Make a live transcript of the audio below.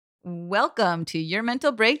Welcome to Your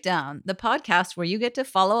Mental Breakdown, the podcast where you get to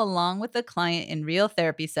follow along with the client in real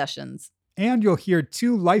therapy sessions. And you'll hear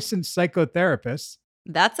two licensed psychotherapists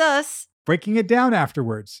That's us. breaking it down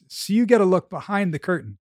afterwards, so you get a look behind the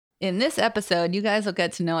curtain. In this episode, you guys will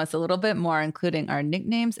get to know us a little bit more, including our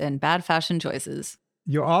nicknames and bad fashion choices.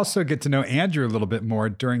 You'll also get to know Andrew a little bit more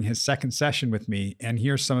during his second session with me and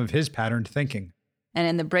hear some of his patterned thinking. And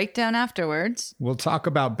in the breakdown afterwards, We'll talk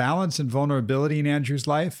about balance and vulnerability in Andrew's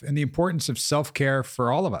life and the importance of self-care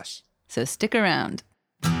for all of us. so stick around.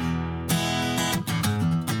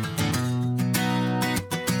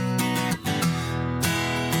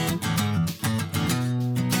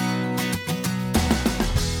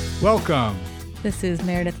 Welcome. This is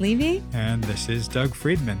Meredith Levy, And this is Doug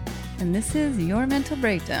Friedman. and this is Your Mental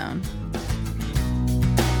Breakdown.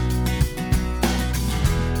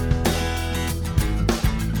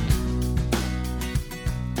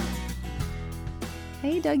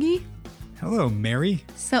 Hey, Dougie. Hello, Mary.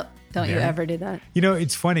 So, don't you Mary? ever do that. You know,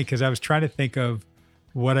 it's funny because I was trying to think of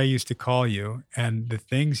what I used to call you and the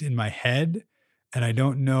things in my head, and I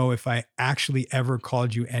don't know if I actually ever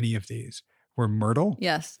called you any of these. Were Myrtle,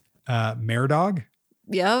 Yes. Merdog.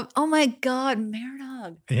 Yep. Oh my God,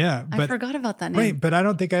 Meredog. Yeah, I but forgot about that name. right, but I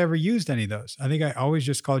don't think I ever used any of those. I think I always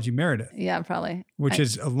just called you Meredith, Yeah, probably. which I-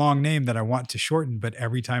 is a long name that I want to shorten, but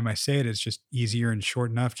every time I say it, it's just easier and short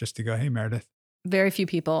enough just to go, hey, Meredith. Very few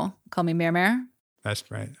people call me Mare. That's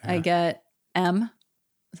right. I Yeah. get M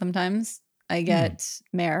sometimes. I get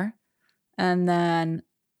Mare. And then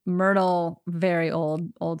Myrtle, very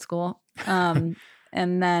old school. And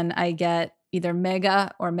then I get either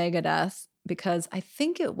Mega or Megadeth because I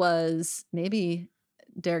think it was maybe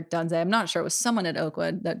Derek Dunze. I'm not sure. It was someone at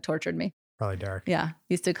Oakwood that tortured me. Probably Derek. Yeah.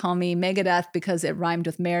 Used to call me Megadeth because it rhymed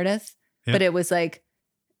with Meredith, Yep. but it was like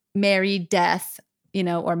Mary Death,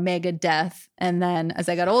 or Mega Death. And then as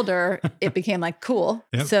I got older, it became like cool.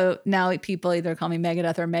 Yep. So now people either call me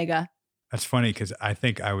Megadeth or Mega. That's funny because I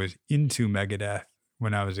think I was into Megadeth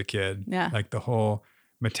when I was a kid. Yeah. Like the whole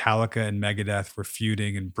Metallica and Megadeth were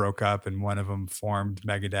feuding and broke up, and one of them formed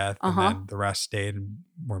Megadeth, Uh-huh. and then the rest stayed and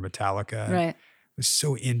were Metallica. I Right. was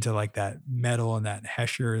so into like that metal and that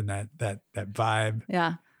Hesher and that vibe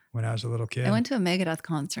Yeah. when I was a little kid. I went to a Megadeth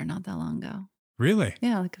concert not that long ago. Really?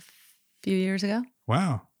 Yeah. Like a few years ago.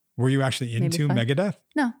 Wow. Were you actually Maybe into 5. Megadeth?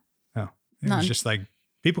 No. Oh, it None. was just like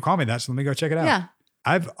people call me that, so let me go check it out. Yeah.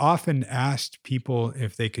 I've often asked people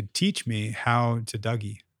if they could teach me how to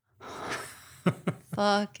Dougie.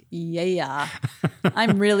 Fuck yeah.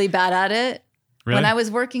 I'm really bad at it. Really? When I was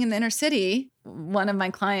working in the inner city, one of my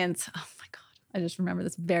clients, oh my God, I just remember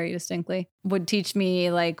this very distinctly, would teach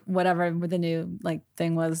me like whatever the new like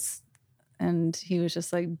thing was. And he was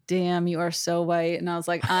just like, damn, you are so white. And I was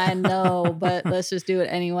like, I know, but let's just do it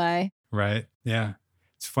anyway. Right. Yeah.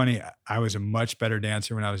 It's funny. I was a much better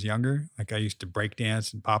dancer when I was younger. Like I used to break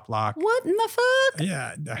dance and pop lock. What in the fuck?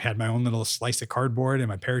 Yeah. I had my own little slice of cardboard in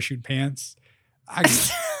my parachute pants.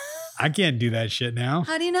 I can't do that shit now.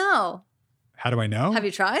 How do you know? How do I know? Have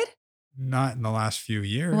you tried? Not in the last few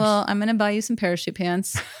years. Well, I'm going to buy you some parachute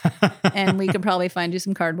pants and we could probably find you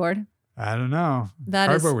some cardboard. I don't know. That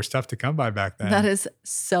is- Cardboard was tough to come by back then. That is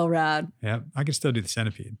so rad. Yeah. I can still do the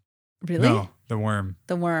centipede. Really? No, the worm.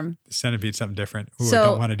 The worm. The centipede's something different. Ooh, So- I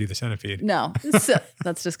don't want to do the centipede. No, so,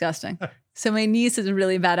 that's disgusting. So my niece is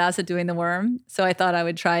really badass at doing the worm. So I thought I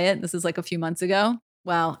would try it. This is like a few months ago.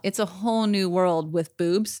 Wow. It's a whole new world with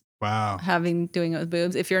boobs, Wow. doing it with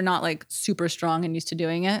boobs. If you're not like super strong and used to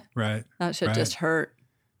doing it, Right. that should Right. just hurt.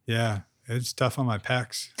 Yeah. It's tough on my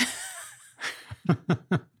pecs.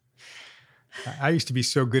 I used to be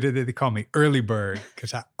so good at it. They call me early bird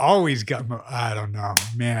because I always got I don't know,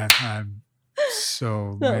 man. I'm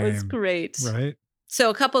so That lame. was great. Right? So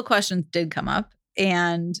a couple of questions did come up.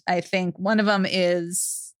 And I think one of them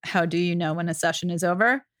is, how do you know when a session is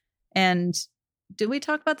over? And did we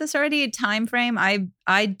talk about this already? Time frame?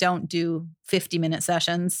 I don't do 50-minute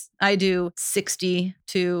sessions. I do 60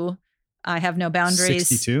 to, I have no boundaries.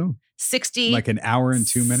 62? 60. Like an hour and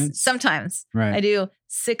 2 minutes? Sometimes. Right. I do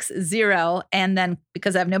 60. And then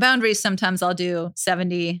because I have no boundaries, sometimes I'll do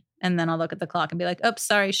 70. And then I'll look at the clock and be like, oops,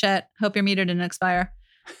 sorry, shit. Hope your meter didn't expire.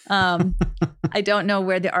 I don't know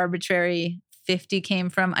where the arbitrary 50 came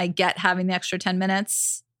from. I get having the extra 10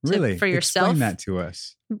 minutes Really? for yourself. Explain that to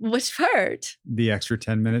us. Which part? The extra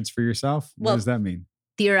 10 minutes for yourself? What Well- does that mean?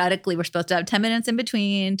 Theoretically, we're supposed to have 10 minutes in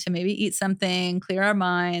between to maybe eat something, clear our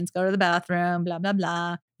minds, go to the bathroom, blah, blah,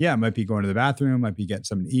 blah. Yeah, it might be going to the bathroom, might be getting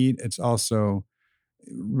something to eat. It's also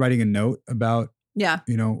writing a note about, Yeah.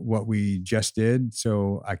 what we just did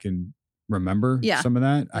so I can remember Yeah. some of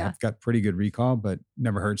that. Yeah. I've got pretty good recall, but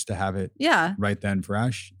never hurts to have it Yeah. right then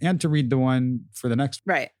fresh and to read the one for the next,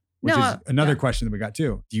 Right. which No, is another yeah. question that we got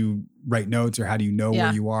too. Do you write notes, or how do you know Yeah.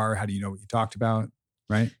 where you are? How do you know what you talked about?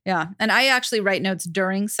 Right. Yeah. And I actually write notes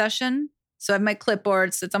during session. So I have my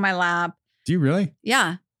clipboard, sits on my lap. Do you really?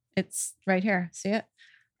 Yeah. It's right here. See it?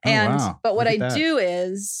 Oh, And, wow. but what Look I at that. do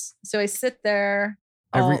is, so I sit there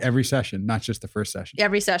Every session, not just the first session.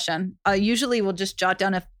 every session. I usually will just jot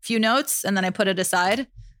down a few notes and then I put it aside.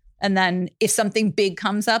 And then if something big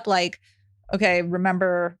comes up, like, okay,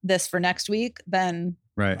 remember this for next week, then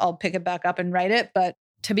Right. I'll pick it back up and write it. But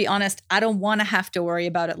to be honest, I don't want to have to worry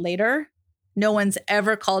about it later. No one's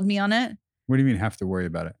ever called me on it. What do you mean have to worry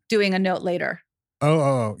about it? Doing a note later.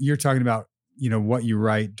 Oh, you're talking about, what you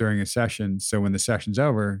write during a session. So when the session's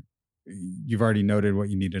over, you've already noted what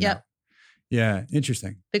you need to know. Yep. Yeah.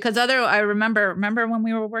 Interesting. Because I remember when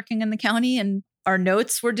we were working in the county and our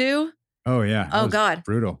notes were due. Oh yeah. That Oh was God.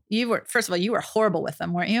 brutal. First of all, you were horrible with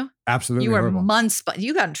them, weren't you? Absolutely You were horrible. months, but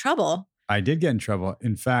you got in trouble. I did get in trouble.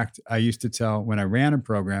 In fact, I used to tell, when I ran a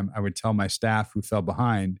program, I would tell my staff who fell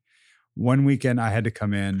behind, one weekend I had to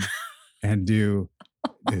come in and do,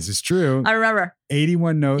 this is true, I remember.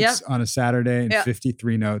 81 notes Yep. on a Saturday and Yep.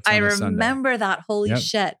 53 notes on I a Sunday. remember that. Holy Yep.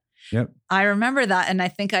 shit. Yep. I remember that. And I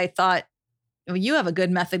think I thought, well, you have a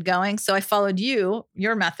good method going. So I followed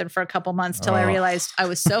your method for a couple months till I Oh. realized I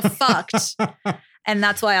was so fucked. And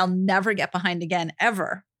that's why I'll never get behind again,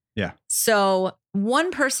 ever. Yeah. So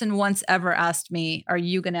one person once ever asked me, are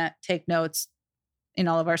you going to take notes in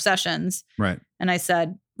all of our sessions? Right. And I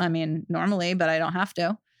said, I mean, normally, but I don't have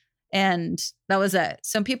to. And that was it.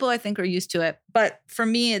 Some people I think are used to it. But for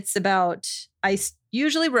me, it's about,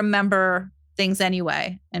 usually remember things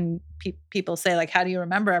anyway. And people say, like, how do you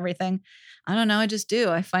remember everything? I don't know. I just do.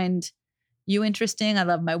 I find you interesting. I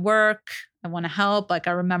love my work. I want to help. Like,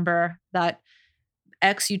 I remember that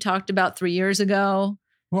ex you talked about 3 years ago.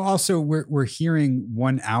 Well, also we're hearing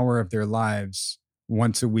 1 hour of their lives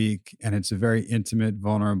once a week, and it's a very intimate,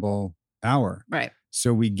 vulnerable hour. Right.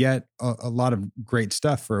 So we get a lot of great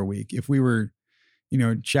stuff for a week. If we were,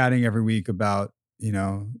 chatting every week about,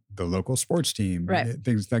 the local sports team, Right.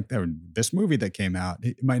 things like that, or this movie that came out,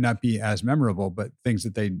 it might not be as memorable, but things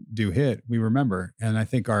that they do hit, we remember. And I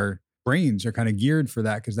think our brains are kind of geared for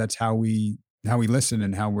that because that's how we listen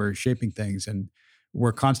and how we're shaping things. And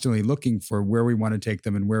we're constantly looking for where we want to take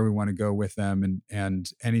them and where we want to go with them,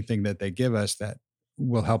 and anything that they give us that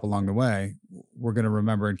will help along the way, we're going to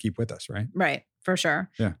remember and keep with us, right? Right. For sure.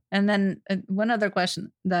 Yeah. And then one other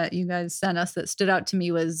question that you guys sent us that stood out to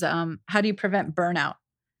me was, how do you prevent burnout?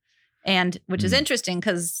 And which is interesting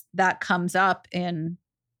because that comes up in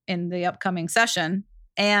the upcoming session.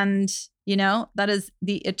 And, that is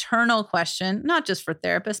the eternal question, not just for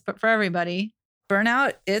therapists, but for everybody.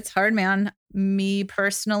 Burnout, it's hard, man. Me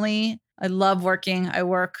personally, I love working.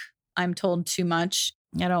 I'm told too much.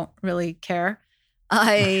 I don't really care.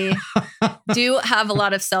 I do have a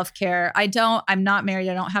lot of self-care. I'm not married.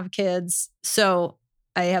 I don't have kids. So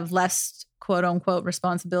I have less quote unquote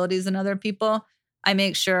responsibilities than other people. I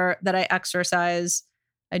make sure that I exercise.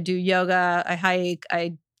 I do yoga. I hike.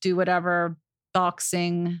 I do whatever,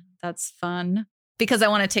 boxing. That's fun because I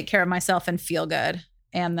want to take care of myself and feel good.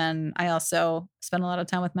 And then I also spend a lot of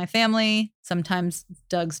time with my family. Sometimes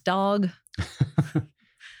Doug's dog.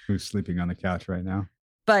 Who's sleeping on the couch right now?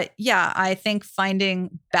 But yeah, I think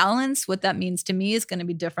finding balance, what that means to me is going to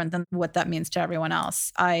be different than what that means to everyone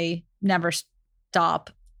else. I never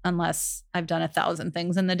stop unless I've done 1,000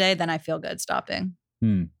 things in the day, then I feel good stopping.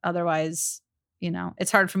 Otherwise,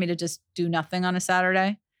 it's hard for me to just do nothing on a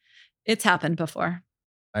Saturday. It's happened before.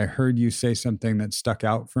 I heard you say something that stuck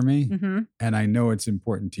out for me, and I know it's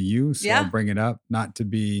important to you. So I'll bring it up, not to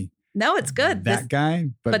be no, it's good. That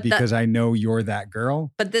guy, but because I know you're that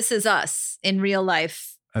girl. But this is us in real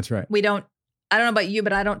life. That's right. I don't know about you,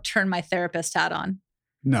 but I don't turn my therapist hat on.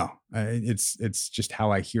 No, it's just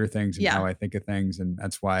how I hear things and how I think of things. And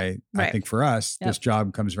that's why I think for us, this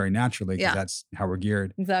job comes very naturally because that's how we're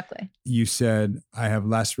geared. Exactly. You said, I have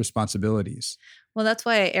less responsibilities. Well, that's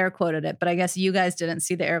why I air quoted it, but I guess you guys didn't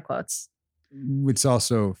see the air quotes. It's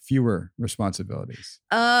also fewer responsibilities.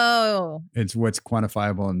 Oh. It's what's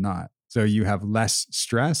quantifiable and not. So you have less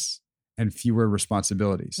stress and fewer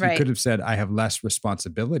responsibilities. Right. You could have said, I have less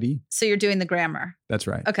responsibility. So you're doing the grammar. That's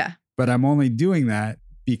right. Okay. But I'm only doing that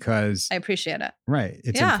because I appreciate it. Right.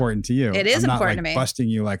 It's important to you. It is I'm important not to me. Busting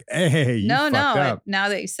you like, hey, you fucked up. Now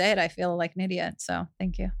that you say it, I feel like an idiot. So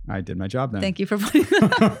thank you. I did my job then. Thank you for putting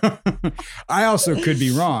that. I also could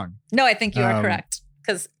be wrong. No, I think you are correct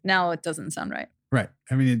because now it doesn't sound right. Right.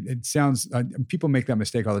 I mean, it sounds, people make that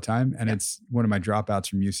mistake all the time. And Yeah. it's one of my dropouts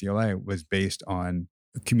from UCLA was based on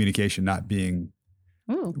communication not being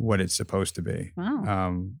Ooh, what it's supposed to be.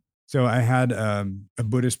 wow. So I had a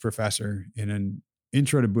Buddhist professor in an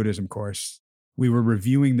intro to Buddhism course. We were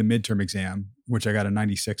reviewing the midterm exam, which I got a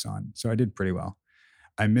 96 on. So I did pretty well.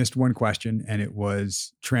 I missed one question, and it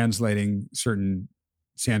was translating certain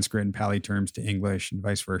Sanskrit and Pali terms to English and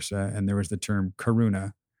vice versa. And there was the term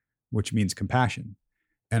karuna, which means compassion.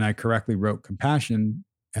 And I correctly wrote compassion.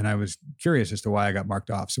 And I was curious as to why I got marked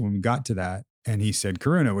off. So when we got to that, and he said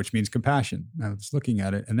karuna, which means compassion, I was looking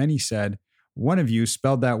at it. And then he said, one of you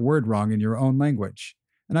spelled that word wrong in your own language.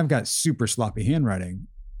 And I've got super sloppy handwriting.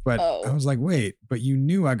 But I was like, wait, but you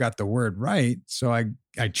knew I got the word right. So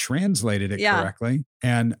I translated it correctly.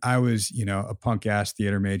 And I was, a punk ass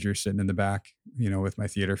theater major sitting in the back, with my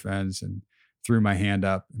theater friends, and threw my hand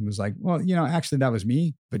up and was like, well, actually that was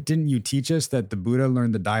me. But didn't you teach us that the Buddha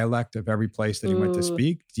learned the dialect of every place that he went to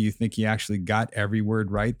speak? Do you think he actually got every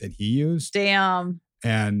word right that he used? Damn.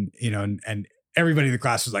 And, and everybody in the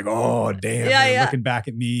class was like, oh, damn. Yeah. Looking back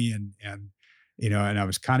at me and I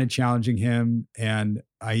was kind of challenging him. And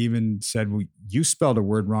I even said, well, you spelled a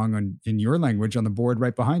word wrong in your language on the board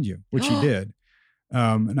right behind you, which he did.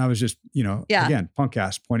 And I was just, again, punk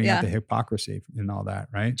ass pointing out the hypocrisy and all that.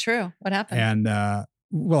 Right. True. What happened? And, I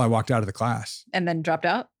walked out of the class. And then dropped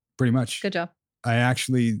out? Pretty much. Good job. I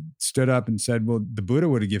actually stood up and said, well, the Buddha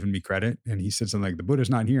would have given me credit. And he said something like, the Buddha's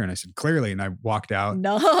not here. And I said, clearly. And I walked out.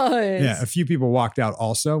 Nice. Yeah. A few people walked out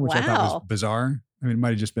also, which I thought was bizarre. I mean, it might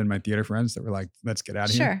have just been my theater friends that were like, let's get out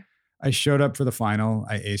of here. I showed up for the final.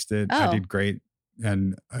 I aced it. I did great.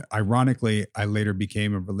 And ironically, I later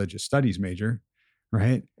became a religious studies major,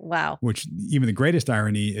 right? Wow. Which even the greatest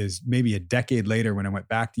irony is maybe a decade later when I went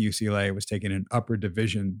back to UCLA, I was taking an upper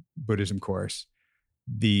division Buddhism course.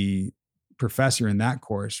 The professor in that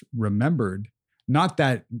course remembered not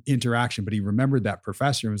that interaction, but he remembered that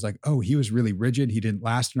professor and was like, oh, he was really rigid. He didn't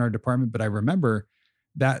last in our department. But I remember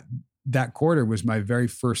that quarter was my very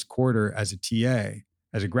first quarter as a TA,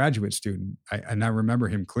 as a graduate student. And I remember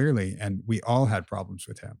him clearly, and we all had problems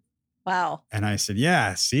with him. Wow. And I said,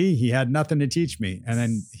 yeah, see, he had nothing to teach me. And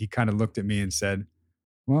then he kind of looked at me and said,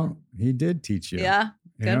 well, he did teach you. Yeah.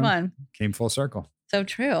 Good one. Came full circle. So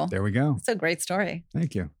true. There we go. It's a great story.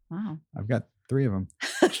 Thank you. Wow. I've got 3 of them.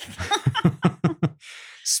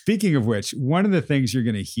 Speaking of which, one of the things you're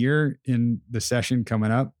going to hear in the session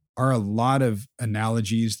coming up are a lot of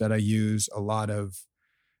analogies that I use, a lot of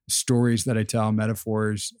stories that I tell,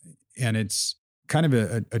 metaphors, and it's kind of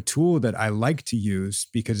a tool that I like to use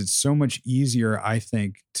because it's so much easier, I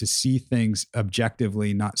think, to see things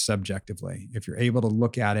objectively, not subjectively. If you're able to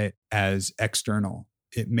look at it as external,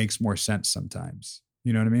 it makes more sense sometimes.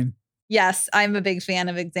 You know what I mean? Yes, I'm a big fan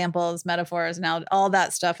of examples, metaphors, now all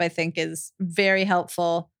that stuff I think is very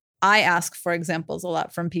helpful. I ask for examples a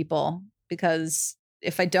lot from people because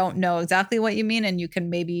if I don't know exactly what you mean and you can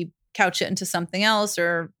maybe couch it into something else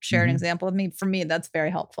or share an example with me, for me, that's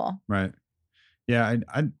very helpful. Right. Yeah,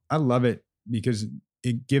 I love it because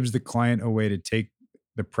it gives the client a way to take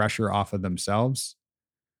the pressure off of themselves,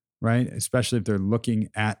 right? Especially if they're looking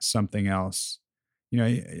at something else.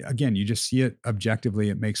 Again, you just see it objectively.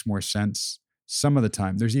 It makes more sense some of the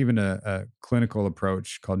time. There's even a clinical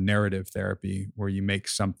approach called narrative therapy where you make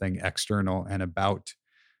something external and about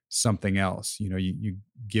something else. You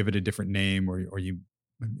give it a different name or you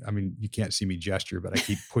can't see me gesture, but I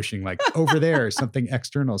keep pushing like over there, something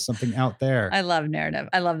external, something out there. I love narrative.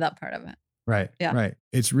 I love that part of it. Right. Yeah. Right.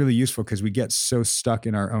 It's really useful because we get so stuck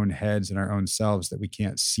in our own heads and our own selves that we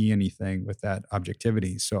can't see anything with that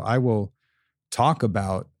objectivity. So I will talk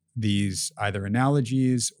about these either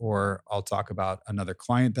analogies or I'll talk about another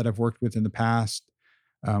client that I've worked with in the past,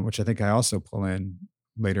 which I think I also pull in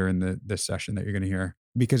later in this session that you're going to hear,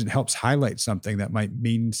 because it helps highlight something that might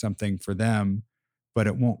mean something for them, but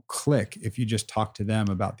it won't click if you just talk to them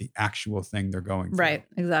about the actual thing they're going through. Right.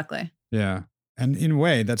 Exactly. Yeah. And in a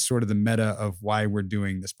way, that's sort of the meta of why we're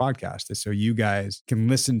doing this podcast is so you guys can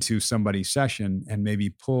listen to somebody's session and maybe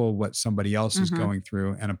pull what somebody else is going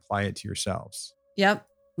through and apply it to yourselves. Yep.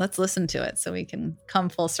 Let's listen to it so we can come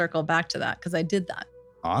full circle back to that because I did that.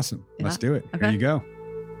 Awesome. Yeah. Let's do it. Okay. Here you go.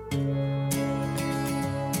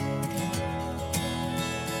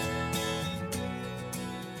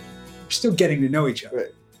 Still getting to know each other.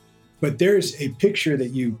 Right. But there's a picture that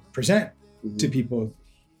you present to people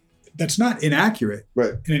that's not inaccurate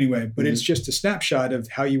in any way, but it's just a snapshot of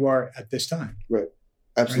how you are at this time. Right.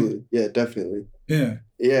 Absolutely. Right? Yeah, definitely. Yeah.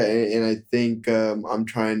 Yeah. And I think I'm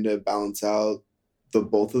trying to balance out the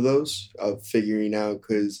both of those of figuring out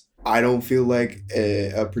because I don't feel like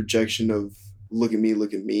a projection of look at me,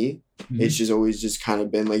 look at me. Mhm. It's just always just kind of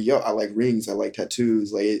been like, yo, I like rings, I like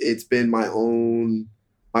tattoos. Like it's been my own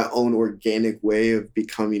organic way of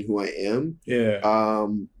becoming who I am. Yeah.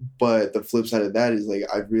 But the flip side of that is like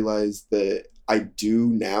I've realized that I do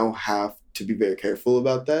now have to be very careful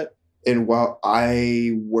about that. And while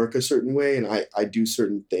I work a certain way and I do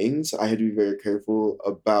certain things, I had to be very careful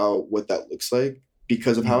about what that looks like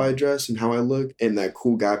because of how I dress and how I look and that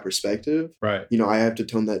cool guy perspective. Right. You know, I have to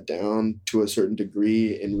tone that down to a certain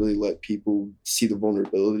degree and really let people see the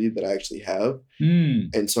vulnerability that I actually have.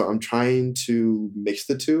 And so I'm trying to mix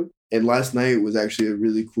the two. And last night was actually a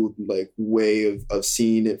really cool like way of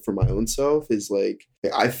seeing it for my own self is like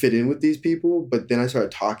I fit in with these people, but then I started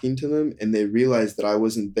talking to them and they realized that I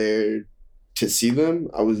wasn't there to see them.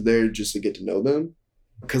 I was there just to get to know them.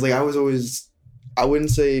 Cause like I wouldn't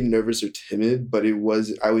say nervous or timid, but I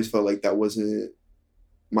always felt like that wasn't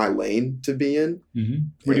my lane to be in.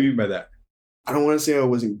 What do you mean by that? I don't want to say I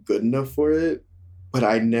wasn't good enough for it, but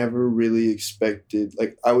I never really expected,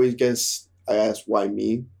 like, I always guess I asked why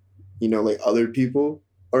me, you know, like other people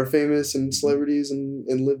are famous and celebrities and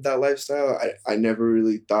live that lifestyle. I never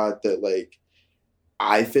really thought that like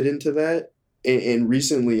I fit into that. And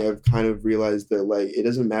recently I've kind of realized that like, it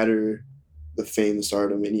doesn't matter the fame, the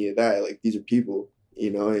stardom, any of that. Like these are people, you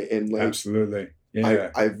know, and like, Absolutely. Yeah.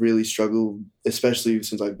 I've really struggled, especially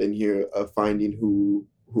since I've been here, of finding who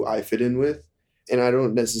I fit in with. And I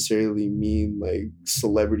don't necessarily mean like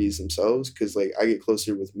celebrities themselves, because like I get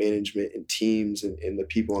closer with management and teams and the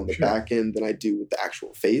people on the back end than I do with the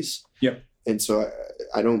actual face. Yep. And so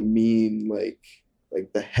I don't mean like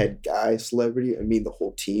the head guy celebrity. I mean the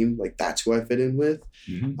whole team. Like that's who I fit in with.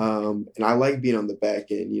 And I like being on the back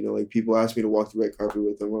end. You know, like people ask me to walk the red carpet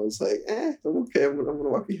with them. I was like, I'm okay. I'm gonna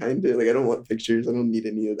walk behind it. Like I don't want pictures. I don't need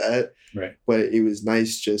any of that. Right. But it was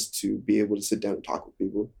nice just to be able to sit down and talk with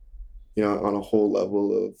people, you know, on a whole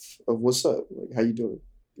level of what's up, like how you doing,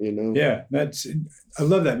 you know? Yeah, I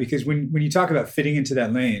love that, because when you talk about fitting into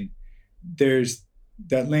that lane, there's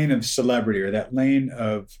that lane of celebrity or that lane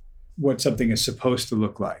of what something is supposed to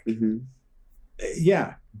look like.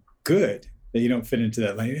 Yeah, good that you don't fit into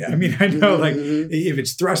that lane. I mean, I know like if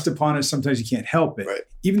it's thrust upon us, sometimes you can't help it. Right.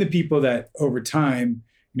 Even the people that over time,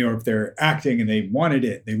 you know, if they're acting and they wanted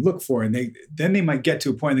it, they look for it, and then they might get to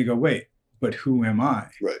a point and they go, wait, but who am I?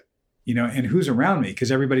 Right. You know, and who's around me?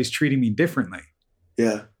 Because everybody's treating me differently.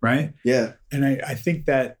 Yeah. Right? Yeah. And I think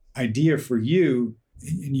that idea for you,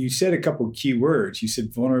 and you said a couple of key words. You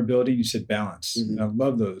said vulnerability and you said balance. And I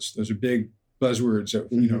love those. Those are big buzzwords,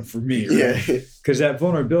 you know, for me. Right? Yeah. Because that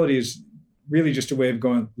vulnerability is really just a way of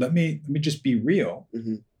going, let me just be real.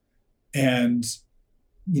 And,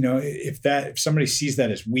 you know, if somebody sees that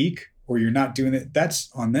as weak or you're not doing it, that's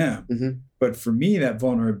on them. But for me, that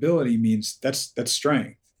vulnerability means that's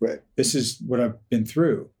strength. Right. This is what I've been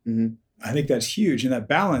through. I think that's huge. And that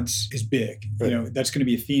balance is big. Right. You know, that's going to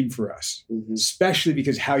be a theme for us, especially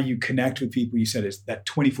because how you connect with people, you said, is that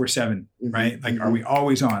 24/7, right? Like, are we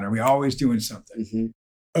always on? Are we always doing something?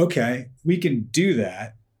 Okay, we can do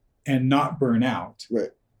that and not burn out. Right.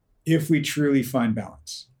 If we truly find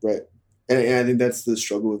balance. Right. And I think that's the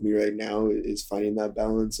struggle with me right now, is finding that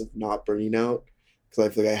balance of not burning out. Because I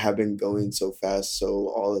feel like I have been going so fast,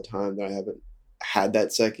 so all the time, that I haven't had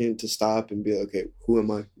that second to stop and be like, okay, who am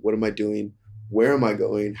I? What am I doing? Where am I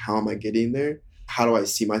going? How am I getting there? How do I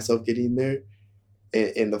see myself getting there?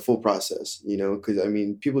 And the full process, you know, because I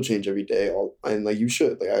mean, people change every day, and like you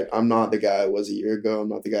should. Like I'm not the guy I was a year ago. I'm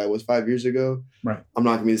not the guy I was 5 years ago. Right. I'm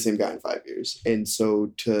not gonna be the same guy in 5 years. And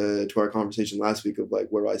so to our conversation last week of like,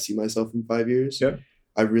 where do I see myself in 5 years? Yep.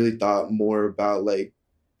 I really thought more about like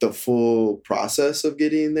the full process of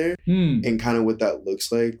getting there and kind of what that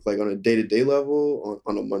looks like on a day-to-day level,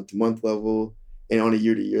 on a month-to-month level, and on a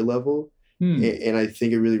year-to-year level. And I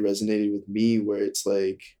think it really resonated with me, where it's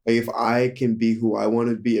like if I can be who I want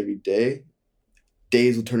to be every day,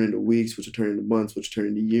 days will turn into weeks, which will turn into months, which will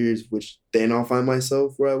turn into years, which then I'll find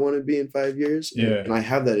myself where I want to be in 5 years. Yeah. And I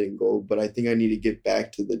have that end goal, but I think I need to get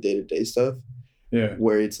back to the day-to-day stuff. Yeah.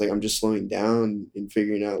 Where it's like I'm just slowing down and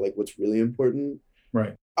figuring out like what's really important.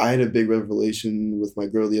 Right. I had a big revelation with my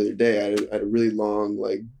girl the other day. I had a really long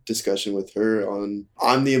like discussion with her on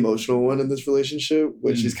I'm the emotional one in this relationship,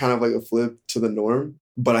 which is kind of like a flip to the norm.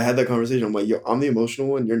 But I had that conversation. I'm like, yo, I'm the emotional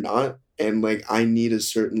one. You're not. And like, I need a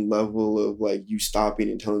certain level of like you stopping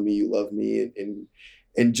and telling me you love me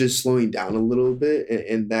and just slowing down a little bit.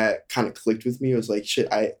 And that kind of clicked with me. I was like, shit,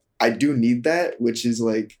 I do need that, which is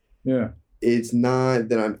like, yeah. It's not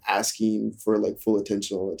that I'm asking for like full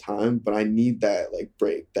attention all the time, but I need that like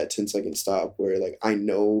break, that 10-second stop where like I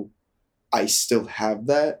know I still have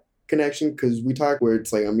that, connection, because we talk where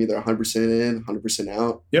it's like I'm either 100% in, 100%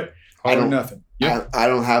 out. Yep. All or nothing. Yep. I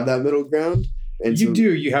don't have that middle ground. And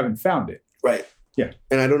you haven't found it. Right. Yeah.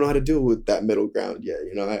 And I don't know how to deal with that middle ground yet.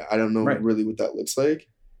 I don't know really what that looks like.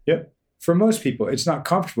 Yep. For most people, it's not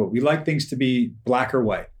comfortable. We like things to be black or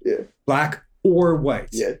white. Yeah. Black or white.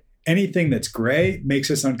 Yeah. Anything that's gray makes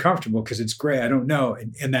us uncomfortable because it's gray. I don't know.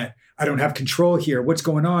 And that I don't have control here. What's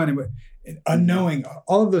going on? And unknowing,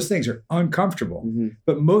 all of those things are uncomfortable. Mm-hmm.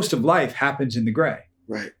 But most of life happens in the gray.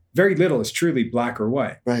 Right. Very little is truly black or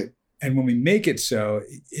white. Right. And when we make it so,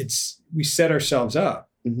 we set ourselves up.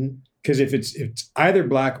 Because if it's either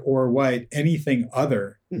black or white, anything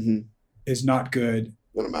other is not good.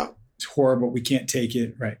 Then I'm out. It's horrible. We can't take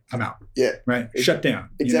it. Right. I'm out. Yeah. Right. Shut down.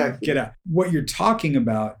 Exactly. Get out. What you're talking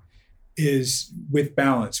about is with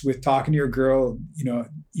balance, with talking to your girl,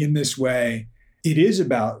 in this way. It is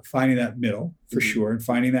about finding that middle for sure, and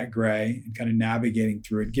finding that gray and kind of navigating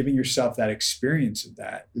through it, giving yourself that experience of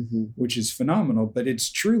that, which is phenomenal. But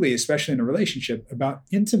it's truly, especially in a relationship, about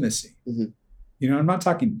intimacy. I'm not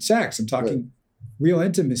talking sex. I'm talking real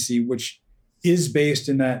intimacy, which is based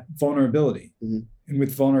in that vulnerability. And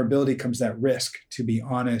with vulnerability comes that risk to be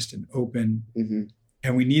honest and open.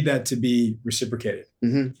 And we need that to be reciprocated.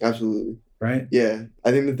 Absolutely. Right? Yeah. I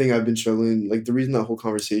think the thing I've been struggling, like the reason that whole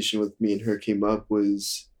conversation with me and her came up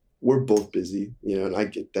was we're both busy, and I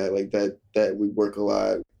get that, like that we work a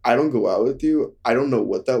lot. I don't go out with you. I don't know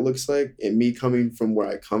what that looks like. And me coming from where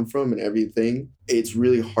I come from and everything, it's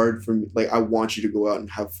really hard for me. Like, I want you to go out and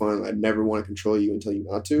have fun. I never want to control you and tell you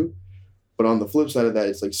not to. But on the flip side of that,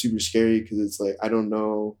 it's like super scary because it's like, I don't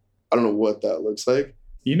know what that looks like.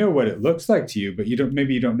 You know what it looks like to you, but you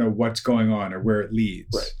don't know what's going on or where it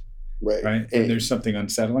leads. Right. And there's something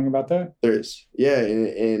unsettling about that? There is. Yeah.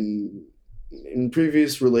 And in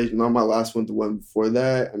previous relation, not my last one, the one before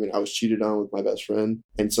that, I mean, I was cheated on with my best friend.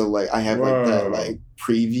 And so like I have like that like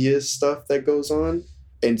previous stuff that goes on.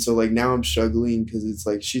 And so like now I'm struggling because it's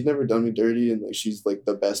like she's never done me dirty and like she's like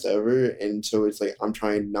the best ever. And so it's like I'm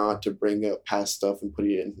trying not to bring up past stuff and put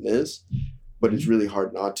it in this, but it's really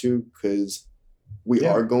hard not to because we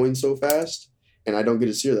are going so fast and I don't get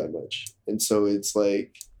to see her that much. And so it's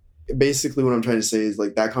like, basically what I'm trying to say is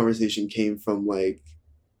like that conversation came from like,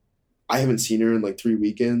 I haven't seen her in like 3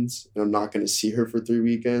 weekends and I'm not going to see her for 3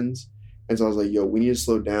 weekends. And so I was like, yo, we need to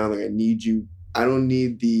slow down. Like I need you. I don't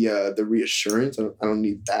need the reassurance. I don't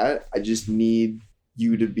need that. I just need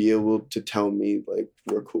you to be able to tell me like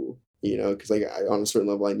we're cool, because like on a certain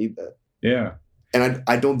level, I need that. Yeah. And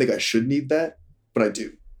I don't think I should need that, but I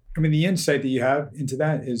do. I mean, the insight that you have into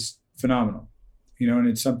that is phenomenal. And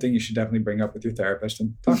it's something you should definitely bring up with your therapist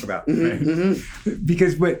and talk about. Right?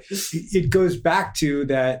 Because it goes back to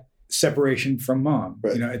that separation from mom,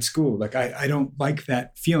 at school. Like, I don't like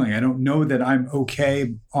that feeling. I don't know that I'm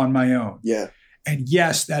okay on my own. Yeah. And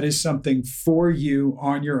yes, that is something for you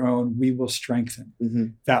on your own. We will strengthen.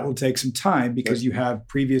 That will take some time because you have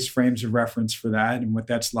previous frames of reference for that and what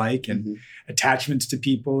that's like and attachments to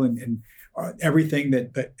people and everything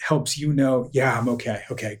that helps yeah, I'm okay.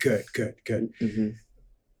 Okay, good.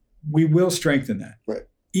 We will strengthen that. Right.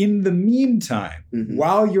 In the meantime,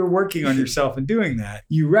 while you're working on yourself and doing that,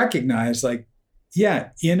 you recognize like, yeah,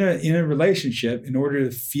 in a relationship, in order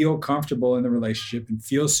to feel comfortable in the relationship and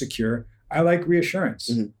feel secure, I like reassurance.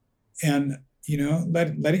 And,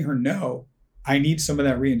 letting her know I need some of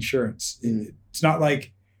that reassurance. It's not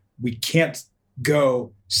like we can't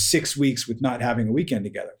go 6 weeks with not having a weekend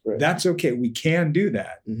together. Right. That's okay. We can do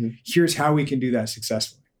that. Here's how we can do that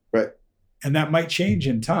successfully. Right. And that might change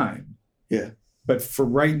in time. Yeah. But for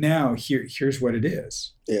right now, here's what it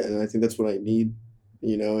is. Yeah. And I think that's what I need,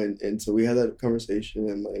 and so we had that conversation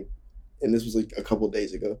and this was like a couple of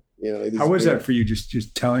days ago, like how was that for you?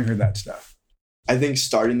 Just telling her that stuff? I think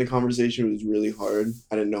starting the conversation was really hard.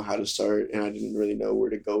 I didn't know how to start and I didn't really know where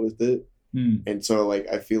to go with it. And so like,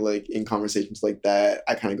 I feel like in conversations like that,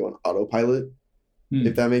 I kind of go on autopilot,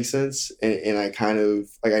 if that makes sense. And I kind of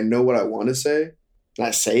like, I know what I want to say and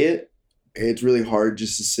I say it. It's really hard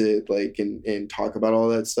just to sit like and talk about all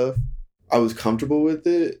that stuff. I was comfortable with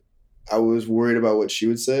it. I was worried about what she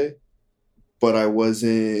would say, but I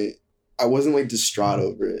wasn't like distraught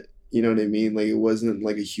over it. You know what I mean? Like it wasn't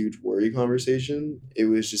like a huge worry conversation. It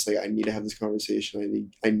was just like, I need to have this conversation.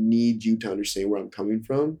 I need you to understand where I'm coming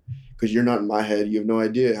from because you're not in my head. You have no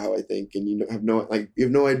idea how I think and you have no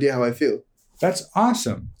idea how I feel. That's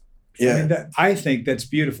awesome. Yeah. I think that's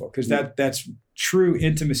beautiful because that's true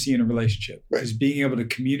intimacy in a relationship is being able to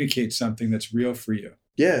communicate something that's real for you.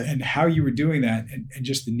 Yeah. And how you were doing that and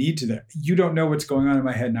just the need to that. You don't know what's going on in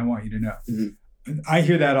my head and I want you to know. I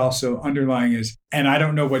hear that also underlying is, and I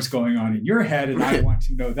don't know what's going on in your head, and I want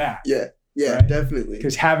to know that. Yeah, right? Definitely.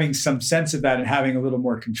 Because having some sense of that and having a little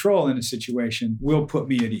more control in a situation will put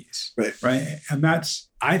me at ease. Right. And that's,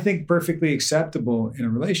 I think, perfectly acceptable in a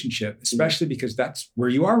relationship, especially because that's where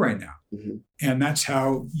you are right now. And that's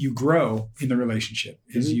how you grow in the relationship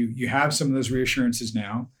is you have some of those reassurances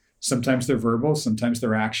now. Sometimes they're verbal, sometimes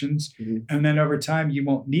they're actions. And then over time, you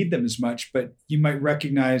won't need them as much, but you might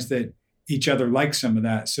recognize that each other likes some of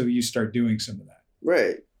that. So you start doing some of that.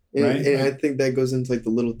 Right. And I think that goes into like the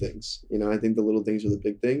little things, you know, I think the little things are the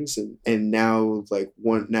big things. And now like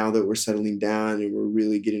now that we're settling down and we're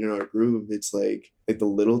really getting in our groove, it's like the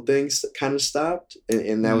little things kind of stopped.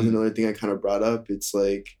 And that was another thing I kind of brought up. It's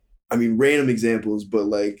like, I mean, random examples, but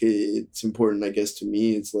like it's important, I guess, to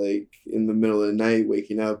me. It's like in the middle of the night,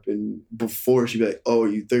 waking up and before she'd be like, oh, are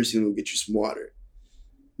you thirsty? We'll get you some water.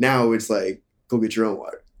 Now it's like, go get your own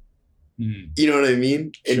water. You know what I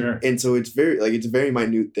mean? And so it's a very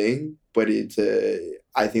minute thing, but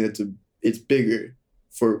I think it's bigger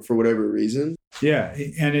for whatever reason. Yeah.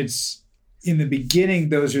 And it's in the beginning,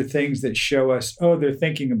 those are things that show us, oh, they're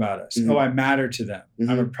thinking about us. Oh, I matter to them.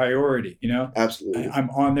 I'm a priority, you know? Absolutely.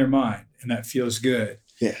 I'm on their mind and that feels good.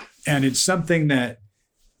 Yeah. And it's something that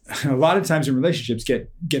a lot of times in relationships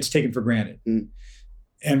gets taken for granted.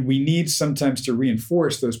 And we need sometimes to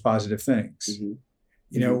reinforce those positive things.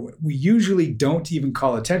 You know, we usually don't even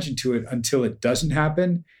call attention to it until it doesn't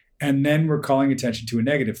happen. And then we're calling attention to a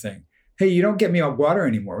negative thing. Hey, you don't get me on water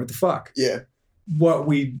anymore. What the fuck? Yeah. What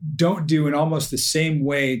we don't do in almost the same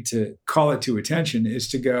way to call it to attention is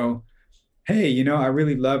to go, hey, you know, I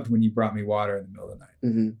really loved when you brought me water in the middle of the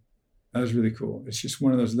night. That was really cool. It's just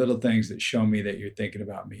one of those little things that show me that you're thinking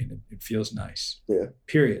about me and it feels nice. Yeah.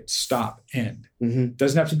 Period. Stop. End.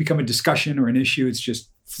 Doesn't have to become a discussion or an issue. It's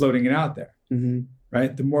just floating it out there.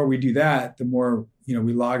 Right. The more we do that, the more, you know,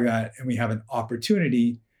 we log that and we have an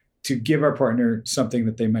opportunity to give our partner something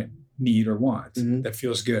that they might need or want that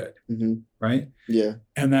feels good. Right. Yeah.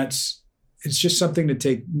 And it's just something to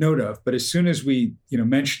take note of. But as soon as we, you know,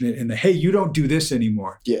 mention it in the, hey, you don't do this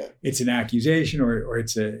anymore. Yeah. It's an accusation or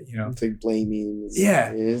it's a, you know, it's like blaming.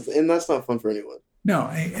 Yeah. And that's not fun for anyone. No.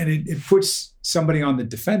 And it puts somebody on the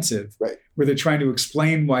defensive, right, where they're trying to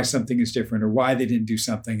explain why something is different or why they didn't do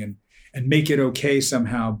something and make it okay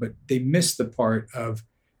somehow. But they miss the part of,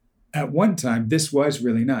 at one time, this was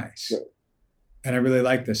really nice. Right. And I really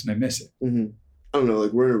like this and I miss it. I don't know,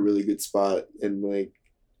 like we're in a really good spot. And like,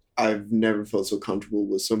 I've never felt so comfortable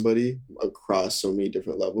with somebody across so many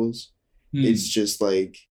different levels. It's just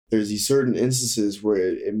like, there's these certain instances where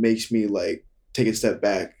it makes me like take a step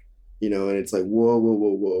back, you know, and it's like,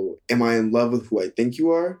 whoa. Am I in love with who I think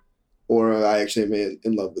you are? Or I actually am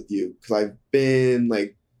in love with you? Because I've been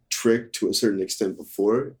like tricked to a certain extent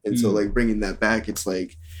before. And so like bringing that back, it's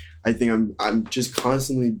like, I think I'm just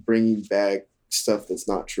constantly bringing back stuff that's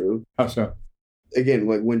not true. How so? Again,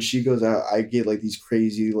 like when she goes out, I get like these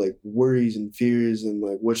crazy like worries and fears and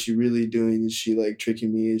like, what's she really doing? Is she like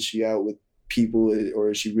tricking me? Is she out with people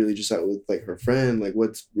or is she really just out with like her friend? Like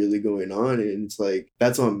what's really going on? And it's like,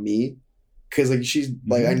 that's on me. Cause like she's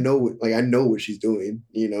like, I know what she's doing,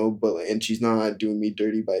 you know, but like, and she's not doing me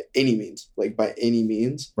dirty by any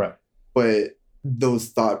means. Right. But those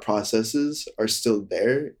thought processes are still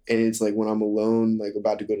there. And it's like when I'm alone, like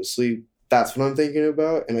about to go to sleep, that's what I'm thinking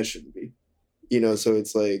about. And I shouldn't be. You know, so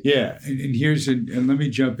it's like... Yeah, and let me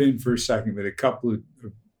jump in for a second with a couple of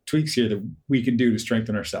tweaks here that we can do to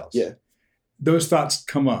strengthen ourselves. Yeah. Those thoughts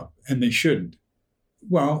come up, and they shouldn't.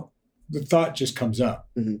 Well, the thought just comes up.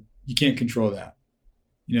 You can't control that.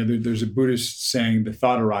 You know, there's a Buddhist saying, the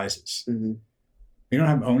thought arises. You don't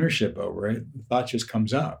have ownership over it. The thought just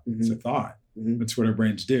comes up. It's a thought. That's what our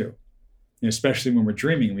brains do. You know, especially when we're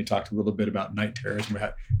dreaming. We talked a little bit about night terrors.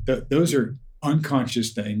 Those are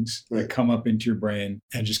unconscious things that come up into your brain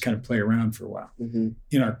and just kind of play around for a while.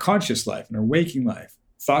 In our conscious life, in our waking life,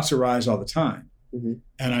 thoughts arise all the time.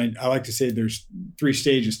 And I like to say there's 3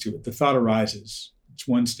 stages to it. The thought arises. It's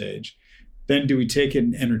one stage. Then do we take it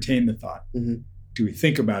and entertain the thought? Do we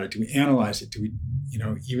think about it? Do we analyze it? Do we, you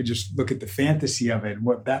know, even just look at the fantasy of it and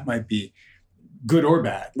what that might be, good or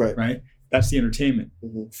bad, right? That's the entertainment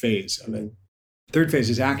phase of it. Third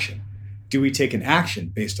phase is action. Do we take an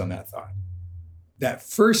action based on that thought? That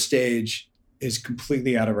first stage is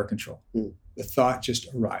completely out of our control. The thought just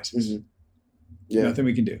arises. Nothing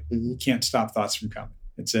we can do. You can't stop thoughts from coming.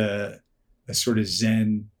 It's a sort of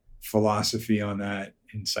Zen philosophy on that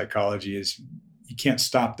in psychology is you can't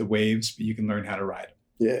stop the waves, but you can learn how to ride them.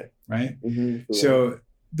 Yeah. Right? So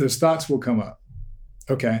those thoughts will come up.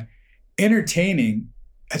 Okay. Entertaining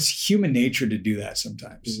It's human nature to do that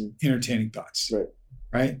sometimes, entertaining thoughts.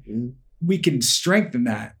 Right? We can strengthen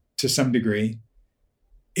that to some degree.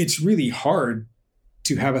 It's really hard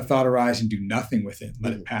to have a thought arise and do nothing with it and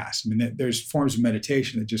let it pass. I mean, there's forms of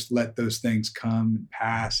meditation that just let those things come and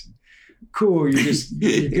pass. And cool,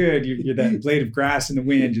 you're good. You're that blade of grass in the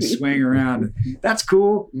wind just swaying around. That's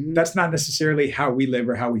cool. That's not necessarily how we live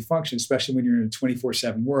or how we function, especially when you're in a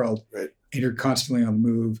 24/7 world and you're constantly on the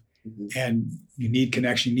move and you need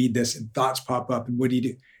connection, you need this, and thoughts pop up. And what do you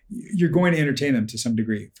do? You're going to entertain them to some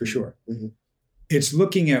degree, for sure. It's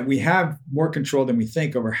looking at, we have more control than we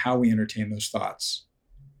think over how we entertain those thoughts,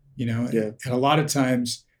 you know? And a lot of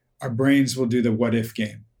times our brains will do the what if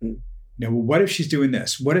game. You know, well, what if she's doing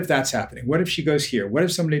this? What if that's happening? What if she goes here? What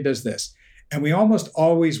if somebody does this? And we almost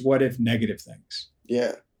always what if negative things.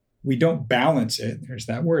 Yeah. We don't balance it, there's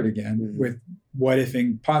that word again, with what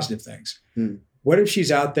ifing positive things. What if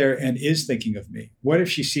she's out there and is thinking of me? What if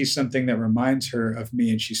she sees something that reminds her of me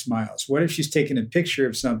and she smiles? What if she's taking a picture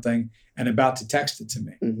of something and about to text it to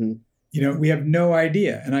me? You know, we have no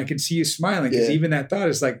idea. And I can see you smiling because even that thought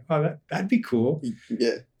is like, oh, that'd be cool.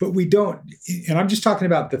 But we don't. And I'm just talking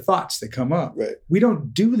about the thoughts that come up. We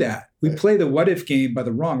don't do that. We play the what if game by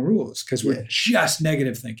the wrong rules because we're just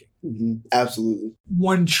negative thinking. Absolutely.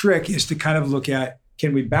 One trick is to kind of look at,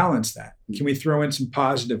 can we balance that? Can we throw in some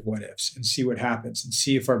positive what ifs and see what happens and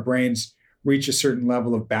see if our brains reach a certain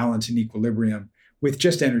level of balance and equilibrium with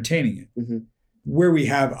just entertaining it? Where we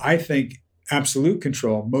have, I think, absolute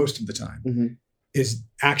control most of the time is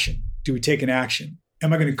action. Do we take an action?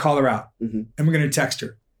 Am I going to call her out? Am I going to text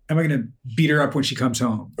her? Am I going to beat her up when she comes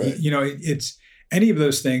home? You know, it's any of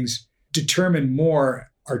those things determine more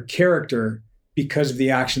our character because of the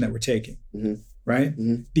action that we're taking. Right?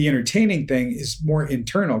 The entertaining thing is more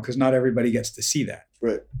internal because not everybody gets to see that.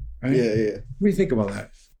 Right? Yeah. What do you think about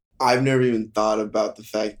that? I've never even thought about the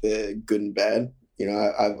fact that good and bad. You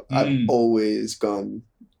know, I've always gone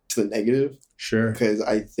to the negative. Sure. Because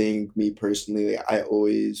I think, me personally, I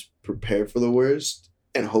always prepare for the worst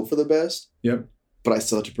and hope for the best. Yep. But I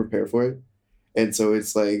still have to prepare for it. And so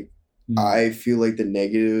it's like, I feel like the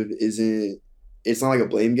negative it's not like a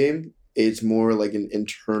blame game. It's more like an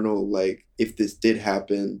internal, like, if this did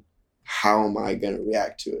happen, how am I going to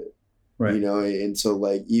react to it? Right. You know, and so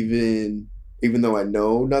like, even though I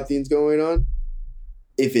know nothing's going on,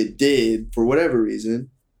 if it did, for whatever reason,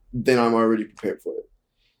 then I'm already prepared for it.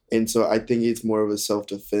 And so I think it's more of a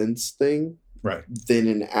self-defense thing than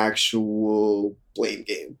an actual blame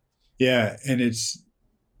game. Yeah. And it's,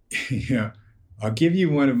 you know, I'll give you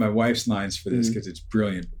one of my wife's lines for this because it's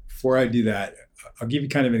brilliant. Before I do that, I'll give you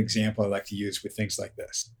kind of an example I like to use with things like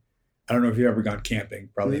this. I don't know if you've ever gone camping,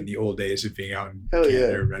 probably in the old days of being out in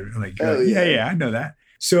Canada. Yeah, I know that.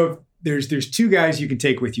 So there's two guys you can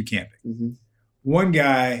take with you camping. One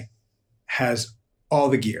guy has all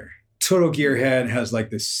the gear, total gearhead, has like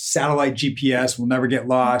this satellite GPS, will never get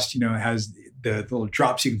lost, you know, has the little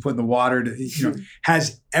drops you can put in the water,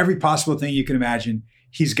 has every possible thing you can imagine.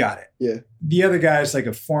 He's got it. Yeah. The other guy is like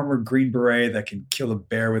a former Green Beret that can kill a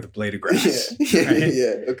bear with a blade of grass.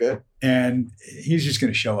 Right? Okay. And he's just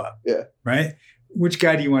going to show up. Yeah. Right? Which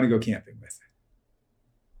guy do you want to go camping with?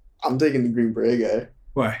 I'm taking the Green Beret guy.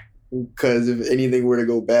 Why? Because if anything were to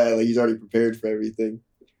go bad, like, he's already prepared for everything.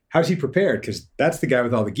 How's he prepared? Because that's the guy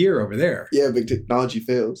with all the gear over there. Yeah, but technology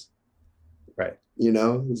fails. Right. You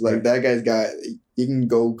know, it's like that guy's got, you can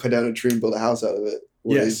go cut down a tree and build a house out of it.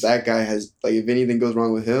 Whereas that guy has, like, if anything goes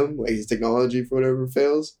wrong with him, like his technology for whatever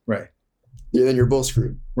fails, then you're both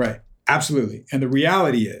screwed. Right. Absolutely. And the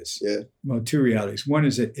reality is, well, two realities. One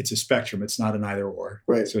is that it's a spectrum. It's not an either or.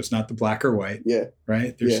 Right. So it's not the black or white. Yeah.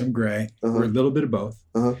 Right. There's some gray or a little bit of both.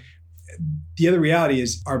 The other reality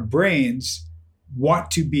is our brains want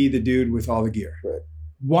to be the dude with all the gear. Right.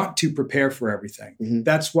 Want to prepare for everything.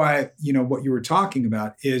 That's why, you know, what you were talking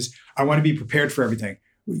about is, I want to be prepared for everything.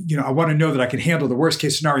 You know, I want to know that I can handle the worst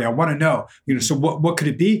case scenario. I want to know, you know, so what could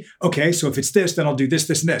it be? Okay, so if it's this, then I'll do this,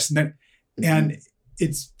 this, and this. And then, and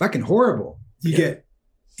it's fucking horrible. You get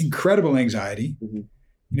incredible anxiety. You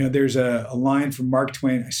know, there's a line from Mark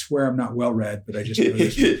Twain. I swear I'm not well read, but I just know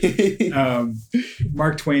this.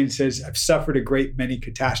 Mark Twain says, I've suffered a great many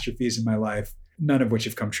catastrophes in my life, none of which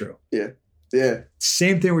have come true. Yeah. Yeah.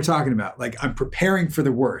 Same thing we're talking about. Like, I'm preparing for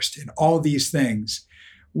the worst in all these things.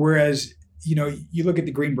 Whereas, you know, you look at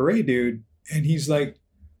the Green Beret dude and he's like,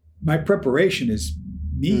 my preparation is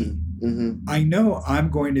me. I know I'm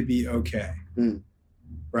going to be okay.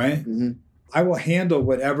 Right? I will handle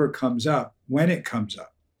whatever comes up when it comes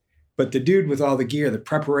up. But the dude with all the gear, the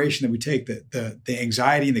preparation that we take, the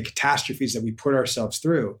anxiety and the catastrophes that we put ourselves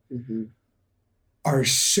through, are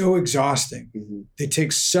so exhausting. Mm-hmm. They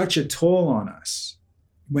take such a toll on us.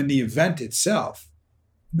 When the event itself,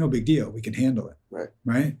 no big deal. We can handle it. Right.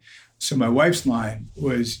 Right. So my wife's line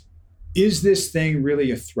was, is this thing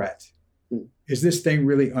really a threat? Mm. Is this thing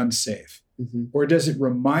really unsafe? Mm-hmm. Or does it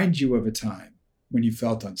remind you of a time when you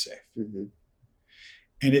felt unsafe? Mm-hmm.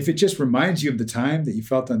 And if it just reminds you of the time that you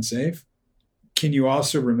felt unsafe, can you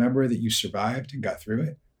also remember that you survived and got through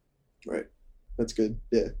it? Right. That's good.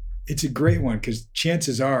 Yeah. It's a great one because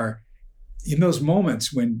chances are in those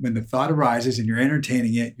moments when the thought arises and you're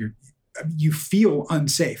entertaining it, you feel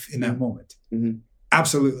unsafe in that moment. Mm-hmm.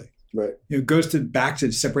 Absolutely. Right. It goes back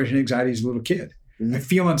to separation anxiety as a little kid. Mm-hmm. I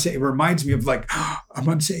feel unsafe. It reminds me of like, I'm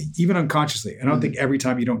unsafe, even unconsciously. I don't think every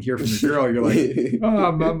time you don't hear from the girl, you're like, oh,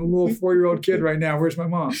 I'm a little 4-year-old kid right now. Where's my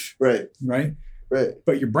mom? Right. Right. Right.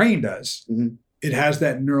 But your brain does. Mm-hmm. It has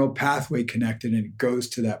that neural pathway connected and it goes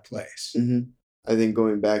to that place. Mm-hmm. I think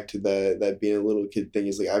going back to that being a little kid thing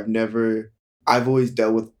is like, I've always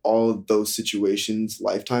dealt with all of those situations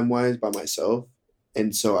lifetime wise by myself.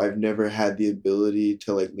 And so I've never had the ability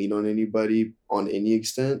to like lean on anybody on any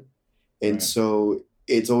extent. And Right. so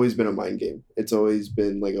it's always been a mind game. It's always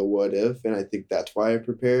been like a what if. And I think that's why I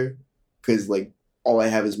prepare, because like all I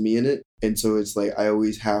have is me in it. And so it's like I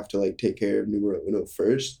always have to like take care of numero uno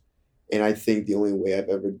first. And I think the only way I've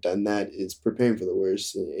ever done that is preparing for the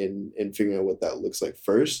worst and figuring out what that looks like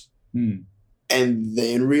first. Hmm. And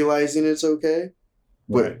then realizing it's okay.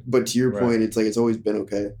 Right. But to your Right. point, it's like it's always been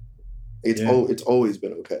okay. It's always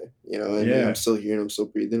been okay, you know. And I'm still here and I'm still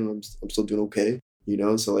breathing and I'm still doing okay, you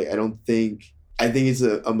know. So like I think it's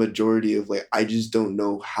a majority of like I just don't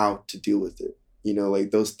know how to deal with it. You know, like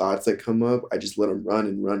those thoughts that come up, I just let them run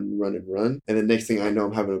and run and run and run. And the next thing I know,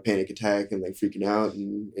 I'm having a panic attack and like freaking out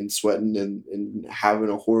and sweating and having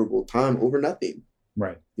a horrible time over nothing.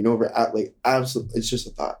 Right. You know, like absolutely, it's just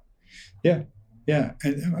a thought. Yeah. Yeah.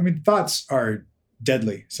 And I mean, thoughts are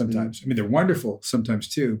deadly sometimes. Mm-hmm. I mean, they're wonderful sometimes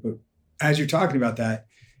too. But as you're talking about that,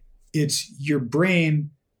 it's your brain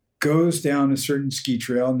goes down a certain ski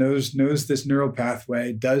trail, knows this neural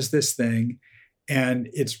pathway, does this thing, and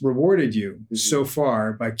it's rewarded you Mm-hmm. so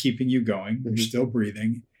far by keeping you going. Mm-hmm. You're still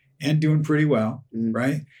breathing and doing pretty well, Mm-hmm.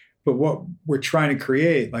 right? But what we're trying to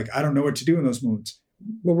create, like, I don't know what to do in those moments.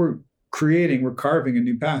 What we're carving a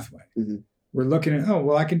new pathway. Mm-hmm. We're looking at, oh,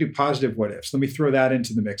 well, I can do positive what ifs. Let me throw that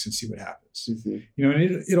into the mix and see what happens. Mm-hmm. You know,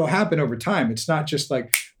 and it'll happen over time. It's not just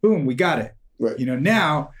like, boom, we got it. Right. You know,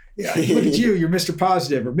 now, yeah, look at you, you're Mr.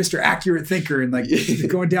 Positive or Mr. Accurate Thinker and like you're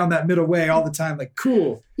going down that middle way all the time. Like,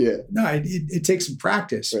 cool. Yeah. No, it takes some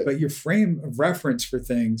practice, Right. but your frame of reference for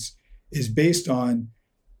things is based on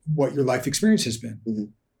what your life experience has been, Mm-hmm.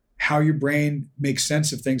 how your brain makes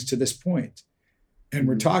sense of things to this point. And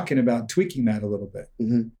we're Mhm. talking about tweaking that a little bit.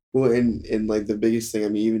 Mm-hmm. Well, and like the biggest thing, I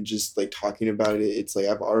mean, even just like talking about it, it's like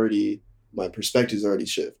my perspective's already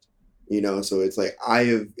shifted, you know? So it's like I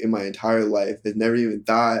have in my entire life has never even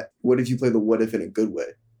thought, what if you play the what if in a good way?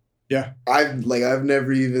 Yeah. I've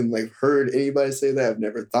never even like heard anybody say that. I've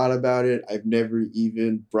never thought about it. I've never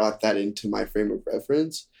even brought that into my frame of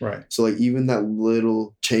reference. Right. So like even that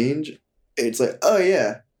little change, it's like, oh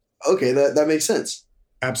yeah, okay, that makes sense.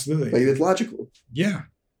 Absolutely. Like it's logical. Yeah.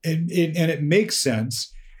 And it makes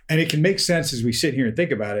sense. And it can make sense as we sit here and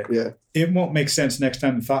think about it. Yeah. It won't make sense next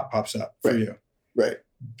time the thought pops up for Right. you. Right.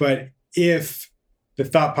 But if the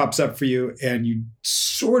thought pops up for you and you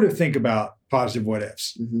sort of think about positive what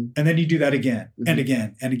ifs, Mm-hmm. and then you do that again Mhm. and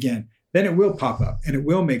again and again, then it will pop up and it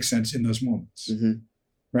will make sense in those moments. Mm-hmm.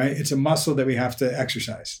 Right? It's a muscle that we have to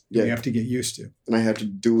exercise. Yeah. We have to get used to. And I have to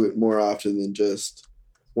do it more often than just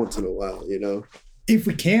once in a while, you know? If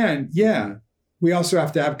we can, yeah. Mhm. We also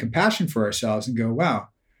have to have compassion for ourselves and go, wow,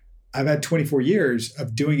 I've had 24 years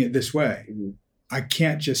of doing it this way. Mhm. I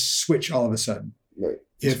can't just switch all of a sudden. Right.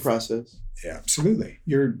 It's a process. Yeah, absolutely.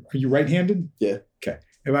 Are you right-handed? Yeah. Okay.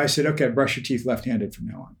 If I said, okay, brush your teeth left-handed from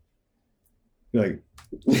now on. You're like,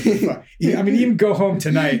 yeah, I mean, even go home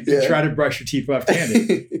tonight and Yeah. try to brush your teeth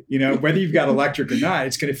left-handed. You know, whether you've got electric or not,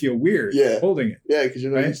 it's going to feel weird Yeah. holding it. Yeah, because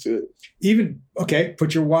you're not Right? used to it. Even, okay,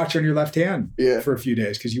 put your watch on your left hand Yeah. for a few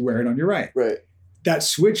days because you wear it on your right. Right. That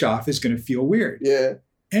switch off is going to feel weird. Yeah.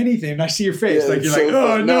 Anything. And I see your face. Yeah, like, it's you're so like, oh,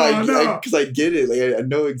 fun. no. Because I get it. Like, I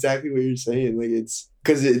know exactly what you're saying. Like, it's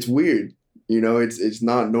because it's weird. You know, it's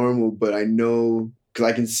not normal, but I know because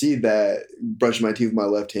I can see that brushing my teeth with my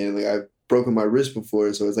left hand. Like, I've broken my wrist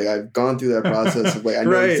before. So it's like I've gone through that process of like, I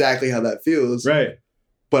know Right. exactly how that feels. Right.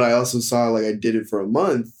 But I also saw like I did it for a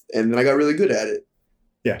month and then I got really good at it.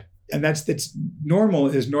 And that's normal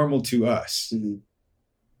is normal to us. Mm-hmm.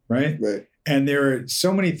 Right. Right. And there are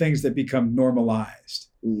so many things that become normalized.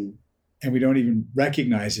 Mm-hmm. and we don't even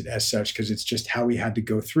recognize it as such because it's just how we had to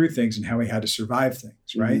go through things and how we had to survive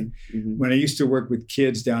things, right? When I used to work with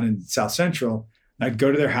kids down in South Central, I'd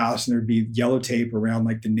go to their house and there'd be yellow tape around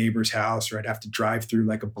like the neighbor's house, or I'd have to drive through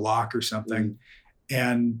like a block or something.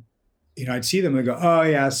 And, I'd see them and go, oh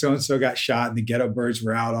yeah, so-and-so got shot and the ghetto birds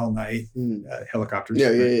were out all night, helicopters.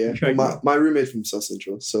 Yeah. My roommate's from South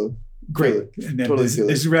Central, so. Great. And then this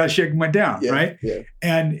is where that shit went down, right? Yeah.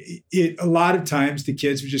 And a lot of times the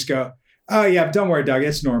kids would just go, oh yeah, don't worry, Doug,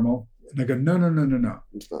 it's normal. And I go, no.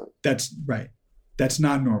 It's not. That's right. That's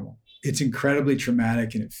not normal. It's incredibly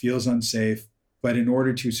traumatic and it feels unsafe. But in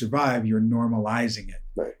order to survive, you're normalizing it.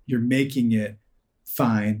 Right. You're making it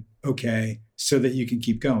fine, okay, so that you can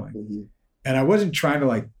keep going. And I wasn't trying to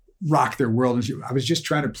like rock their world. I was just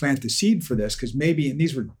trying to plant the seed for this because maybe, and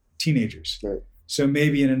these were teenagers. Right. So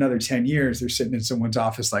maybe in another 10 years, they're sitting in someone's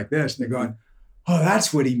office like this and they're going, oh,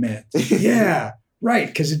 that's what he meant. Yeah, right.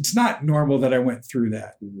 Because it's not normal that I went through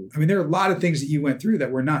that. I mean, there are a lot of things that you went through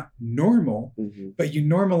that were not normal, but you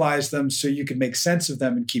normalized them so you could make sense of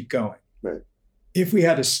them and keep going. Right. If we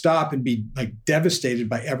had to stop and be like devastated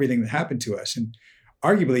by everything that happened to us, and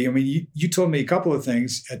arguably, I mean, you told me a couple of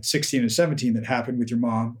things at 16 and 17 that happened with your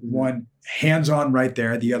mom. One hands-on right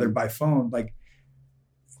there, the other by phone. Like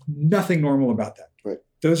nothing normal about that. Right.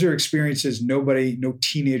 Those are experiences no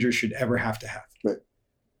teenager should ever have to have.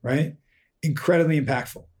 Right? Incredibly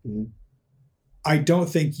impactful. I don't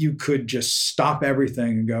think you could just stop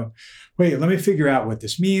everything and go, wait, let me figure out what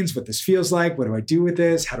this means, what this feels like. What do I do with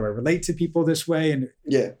this? How do I relate to people this way? And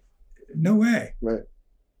no way. Right.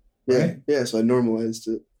 Yeah. Right? Yeah. So I normalized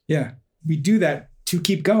it. Yeah. We do that to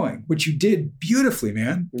keep going, which you did beautifully,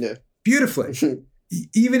 man. Yeah. Beautifully.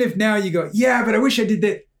 Even if now you go, yeah, but I wish I did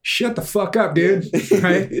that. Shut the fuck up, dude.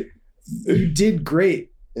 Right? You did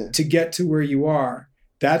great to get to where you are.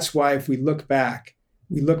 That's why if we look back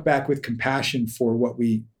with compassion for what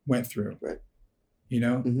we went through. Right.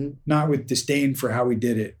 Not with disdain for how we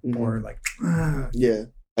did it or like, Yeah.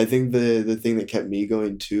 I think the thing that kept me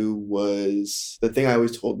going too was the thing I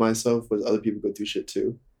always told myself was other people go through shit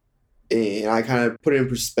too. And I kind of put it in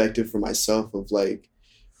perspective for myself of like,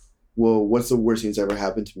 well, what's the worst thing that's ever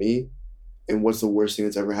happened to me? And what's the worst thing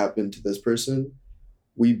that's ever happened to this person?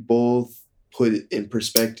 We both put it in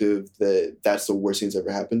perspective that that's the worst thing that's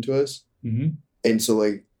ever happened to us. And so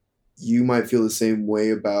like, you might feel the same way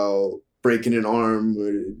about breaking an arm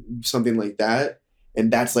or something like that.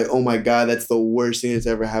 And that's like, oh my God, that's the worst thing that's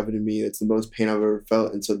ever happened to me. That's the most pain I've ever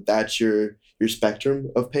felt. And so that's your spectrum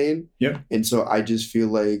of pain. Yep. And so I just feel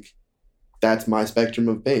like that's my spectrum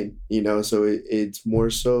of pain, So it's more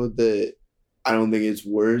so that I don't think it's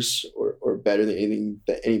worse or better than anything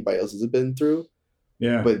that anybody else has been through.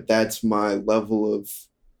 Yeah. But that's my level of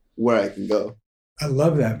where I can go. I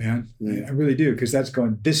love that, man. I really do. Because that's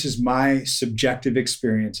this is my subjective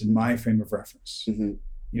experience and my frame of reference.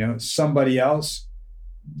 Somebody else,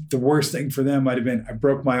 the worst thing for them might have been, I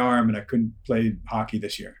broke my arm and I couldn't play hockey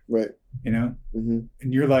this year. Right. And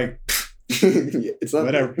you're like, it's not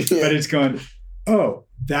whatever. Yeah. But it's going, oh,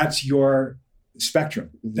 that's your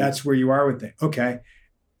spectrum. That's where you are with it. Okay.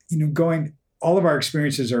 All of our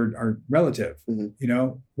experiences are relative.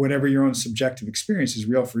 Whatever your own subjective experience is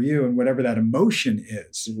real for you, and whatever that emotion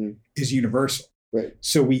is universal. Right.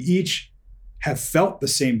 So we each have felt the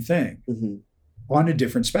same thing on a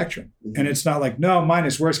different spectrum. And it's not like, no, mine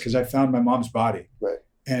is worse because I found my mom's body. Right.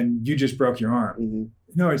 And you just broke your arm.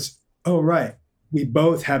 No, it's, oh, right. We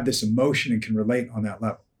both have this emotion and can relate on that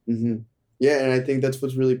level. Yeah. And I think that's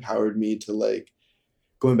what's really powered me to like,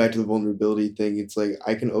 going back to the vulnerability thing, it's like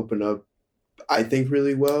I can open up, I think,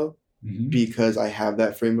 really well because I have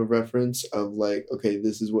that frame of reference of like, okay,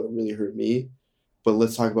 this is what really hurt me, but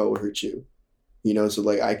let's talk about what hurt you. So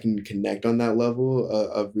like I can connect on that level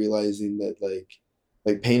of realizing that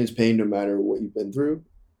like pain is pain no matter what you've been through.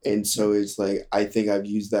 And so it's like, I think I've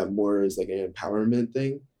used that more as like an empowerment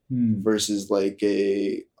thing versus like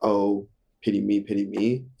oh, pity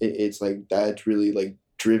me. It's like, that's really like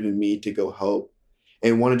driven me to go help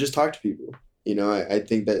and want to just talk to people. I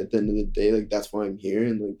think that at the end of the day, like that's why I'm here.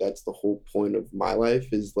 And like, that's the whole point of my life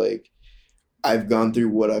is like, I've gone through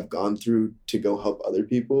what I've gone through to go help other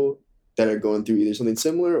people that are going through either something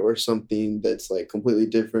similar or something that's like completely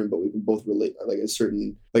different, but we can both relate like a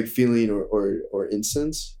certain like feeling or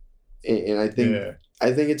instance. And I think,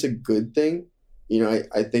 I think it's a good thing.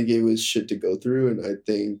 I think it was shit to go through. And I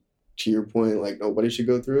think to your point, like nobody should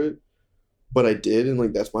go through it. But I did, and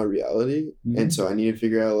like that's my reality. And so I need to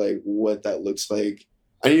figure out like what that looks like.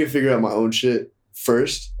 I need to figure out my own shit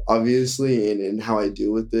first, obviously, and how I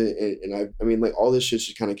deal with it. And I mean, like all this shit's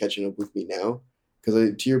just kind of catching up with me now.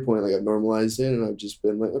 Because to your point, like I've normalized it and I've just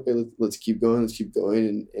been like, okay, let's keep going.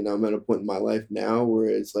 And I'm at a point in my life now where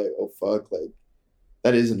it's like, oh, fuck, like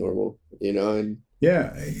that isn't normal, you know? And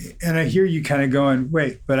yeah. And I hear you kind of going,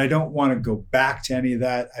 wait, but I don't want to go back to any of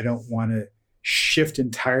that. I don't want to shift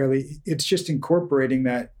entirely. It's just incorporating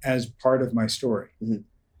that as part of my story,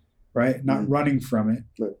 right? Not running from it,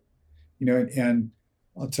 right. You know, and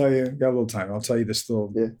I'll tell you, got a little time. I'll tell you this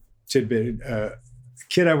little tidbit. A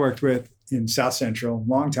kid I worked with in South Central a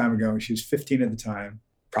long time ago. She was 15 at the time,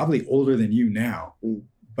 probably older than you now.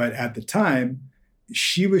 But at the time,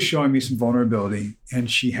 she was showing me some vulnerability,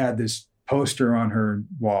 and she had this poster on her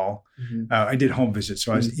wall. I did home visits,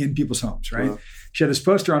 so I was in people's homes, right? Wow. She had this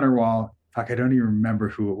poster on her wall. Fuck, I don't even remember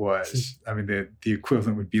who it was. I mean, the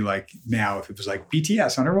equivalent would be like now if it was like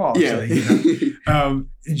BTS on her wall. Yeah. Or you know?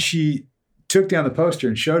 And she took down the poster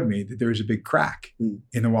and showed me that there was a big crack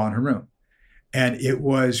in the wall in her room. And it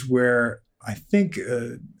was where I think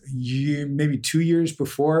maybe 2 years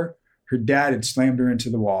before, her dad had slammed her into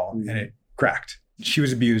the wall and it cracked. She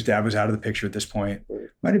was abused. Dad was out of the picture at this point.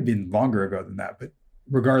 Might have been longer ago than that. But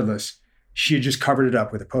regardless, she had just covered it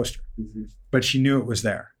up with a poster. But she knew it was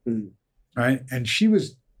there. Right. And she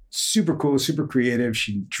was super cool, super creative.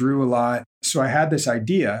 She drew a lot. So I had this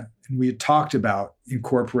idea, and we had talked about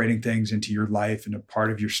incorporating things into your life and a part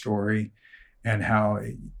of your story, and how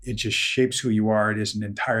it just shapes who you are. It isn't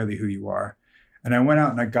entirely who you are. And I went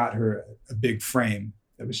out and I got her a big frame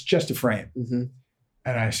that was just a frame.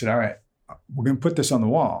 And I said, all right, we're going to put this on the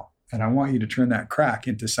wall, and I want you to turn that crack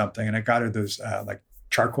into something. And I got her those like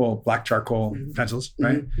black charcoal pencils,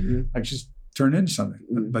 right? Like just turn it into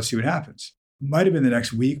something. Let's see what happens. Might have been the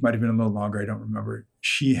next week, might have been a little longer. I don't remember.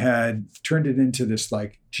 She had turned it into this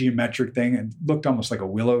like geometric thing and looked almost like a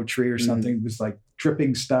willow tree or something. It was like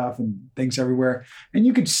dripping stuff and things everywhere. And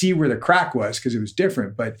you could see where the crack was because it was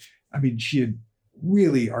different. But I mean, she had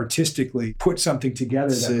really artistically put something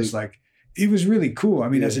together that was like, it was really cool. I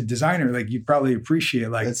mean, as a designer, like you'd probably appreciate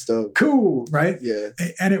like, that's dope. Cool, right? Yeah.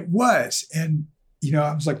 And it was. And you know,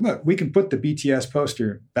 I was like, look, we can put the BTS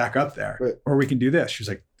poster back up there, or we can do this. She was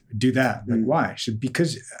like, do that. I'm like, why? She said,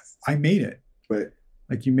 because I made it. Right.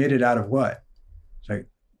 Like, you made it out of what? It's like,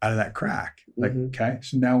 out of that crack. Like, okay.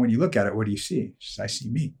 So now when you look at it, what do you see? She said, I see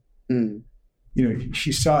me. You know,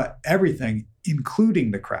 she saw everything,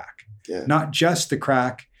 including the crack, not just the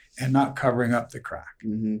crack and not covering up the crack.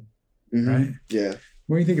 Right? Yeah.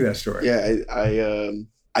 What do you think of that story? Yeah.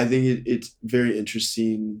 I think it's very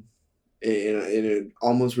interesting. And it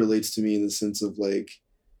almost relates to me in the sense of like,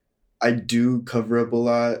 I do cover up a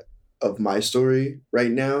lot of my story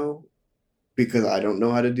right now because I don't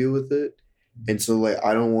know how to deal with it. And so like,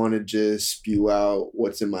 I don't want to just spew out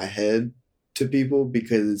what's in my head to people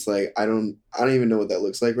because it's like, I don't even know what that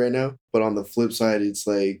looks like right now. But on the flip side, it's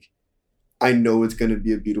like, I know it's going to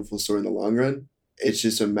be a beautiful story in the long run. It's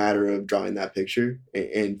just a matter of drawing that picture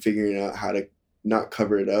and figuring out how to not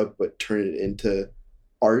cover it up, but turn it into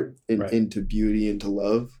art and into beauty, into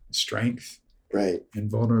love, strength, right,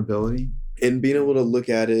 and vulnerability, and being able to look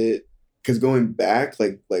at it. Because going back,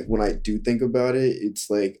 like when I do think about it,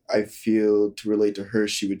 it's like I feel to relate to her,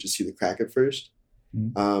 she would just see the crack at first,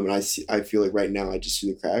 and I feel like right now I just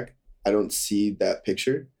see the crack. I don't see that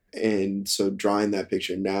picture, and so drawing that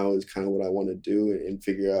picture now is kind of what I want to do and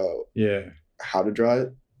figure out how to draw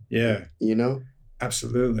it. Yeah, you know,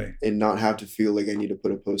 absolutely, and not have to feel like I need to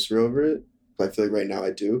put a poster over it. I feel like right now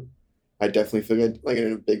I do. I definitely feel like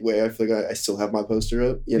in a big way, I feel like I still have my poster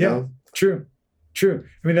up, you know? True.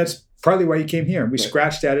 I mean, that's partly why you came here. We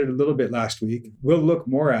scratched at it a little bit last week. We'll look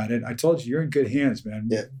more at it. I told you, you're in good hands, man.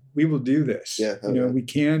 Yeah. We will do this. Yeah. You know, we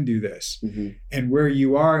can do this. And where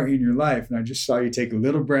you are in your life, and I just saw you take a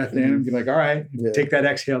little breath in and be like, all right, take that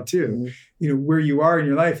exhale too. You know, where you are in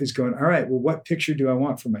your life is going, all right, well, what picture do I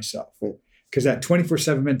want for myself? Because that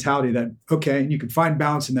 24/7 mentality that, okay, and you can find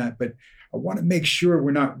balance in that, but I want to make sure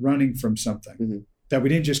we're not running from something, that we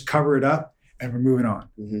didn't just cover it up and we're moving on.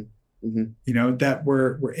 You know, that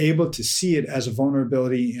we're able to see it as a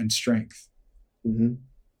vulnerability and strength, you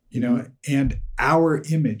know, and our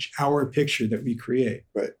image, our picture that we create.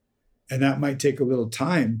 Right. And that might take a little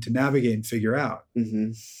time to navigate and figure out.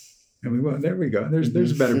 And we will. There we go. There's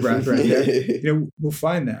a better breath right there. You know, we'll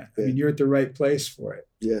find that. I mean, you're at the right place for it.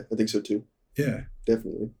 Yeah, I think so too. Yeah.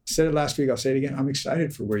 Definitely. I said it last week. I'll say it again. I'm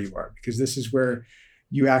excited for where you are because this is where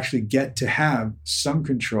you actually get to have some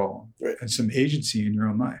control and some agency in your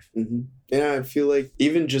own life. And I feel like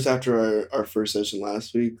even just after our first session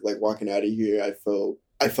last week, like walking out of here,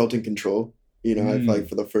 I felt in control. You know, I felt like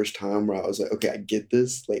for the first time where I was like, okay, I get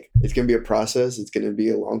this. Like, it's going to be a process. It's going to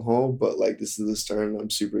be a long haul, but like, this is the start and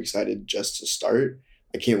I'm super excited just to start.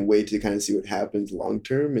 I can't wait to kind of see what happens long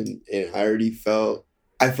term. And I felt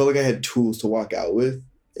like I had tools to walk out with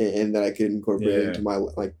and that I could incorporate into my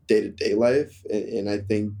like day-to-day life. And I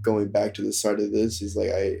think going back to the start of this is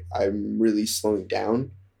like I'm really slowing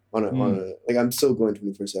down on a like I'm still going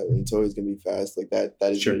 24/7. It's always gonna be fast. Like that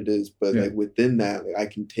is what it is. But like within that, like I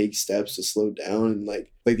can take steps to slow down. And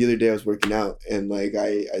like the other day I was working out and like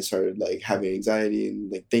I started like having anxiety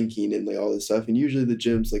and like thinking and like all this stuff. And usually the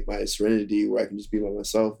gym's like my serenity where I can just be by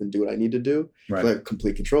myself and do what I need to do. Right. So I have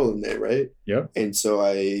complete control in there, right? Yep. And so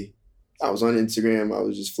I was on Instagram. I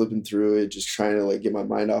was just flipping through it, just trying to like get my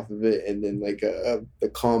mind off of it. And then like the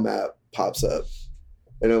Calm app pops up.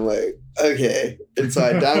 And I'm like, okay. And so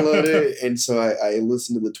I download it. And so I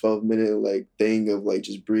listen to the 12-minute like thing of like,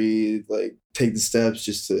 just breathe, like take the steps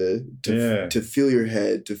just to feel your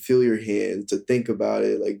head, to feel your hands, to think about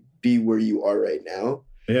it, like be where you are right now.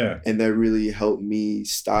 Yeah. And that really helped me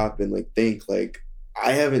stop and like think like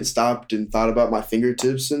I haven't stopped and thought about my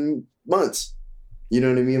fingertips in months. You know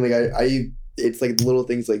what I mean? Like it's like little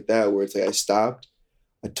things like that where it's like I stopped.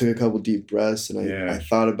 I took a couple deep breaths and I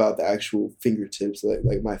thought about the actual fingertips,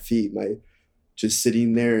 like my feet, just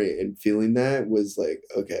sitting there and feeling that was like,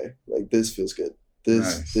 okay, like this feels good.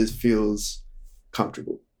 This feels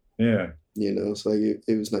comfortable. Yeah. You know, so like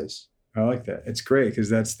it was nice. I like that. It's great because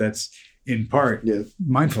that's in part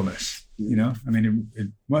mindfulness, you know? I mean,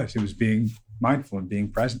 it was being mindful and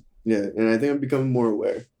being present. Yeah. And I think I'm becoming more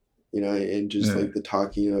aware. You know, and just like the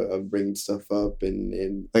talking of bringing stuff up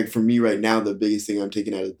and like for me right now, the biggest thing I'm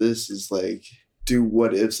taking out of this is like do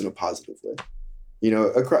what ifs in a positive way. You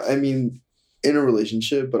know, in a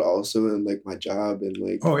relationship, but also in like my job and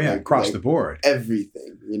like across the board,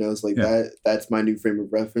 everything. You know, it's like that's my new frame of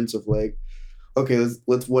reference of like, okay,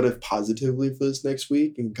 let's what if positively for this next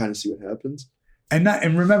week and kind of see what happens. And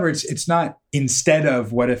remember, it's not instead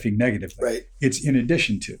of what ifing negatively. Right. It's in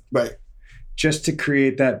addition to. Right. Just to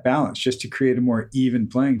create that balance, just to create a more even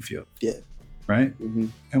playing field. Yeah. Right? Mm-hmm.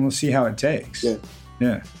 And we'll see how it takes. Yeah.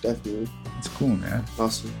 Yeah. Definitely. It's cool, man.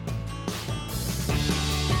 Awesome.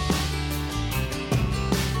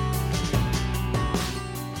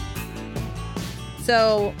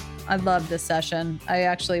 So I loved this session. I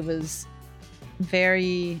actually was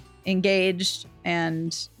very engaged.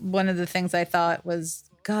 And one of the things I thought was,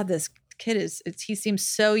 God, this kid he seems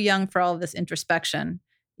so young for all of this introspection.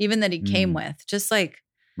 Even that he came with, just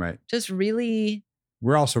really.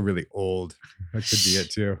 We're also really old. That could be it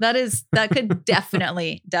too. That could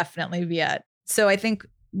definitely be it. So I think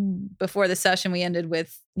before the session, we ended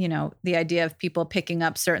with, you know, the idea of people picking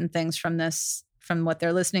up certain things from what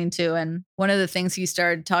they're listening to. And one of the things he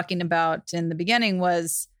started talking about in the beginning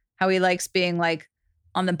was how he likes being like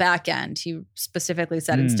on the back end. He specifically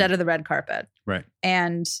said instead of the red carpet. Right.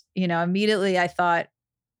 And, you know, immediately I thought,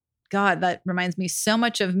 God, that reminds me so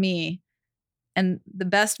much of me. And the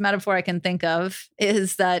best metaphor I can think of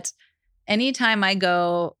is that anytime I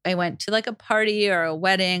went to like a party or a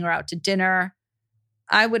wedding or out to dinner,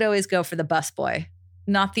 I would always go for the busboy,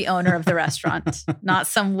 not the owner of the restaurant, not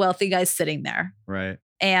some wealthy guy sitting there. Right.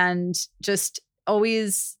 And just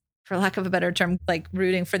always, for lack of a better term, like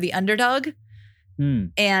rooting for the underdog.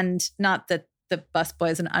 And not that the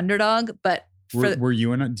busboy is an underdog, but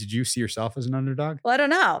did you see yourself as an underdog? Well, I don't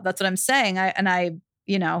know. That's what I'm saying.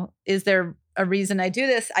 You know, is there a reason I do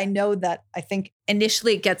this? I know that I think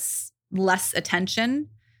initially it gets less attention,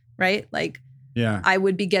 right? Like, I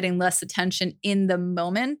would be getting less attention in the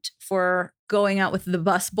moment for going out with the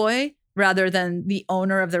busboy rather than the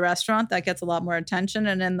owner of the restaurant. That gets a lot more attention.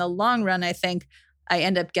 And in the long run, I think I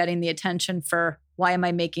end up getting the attention for why am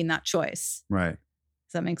I making that choice? Right.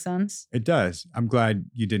 Does that make sense? It does. I'm glad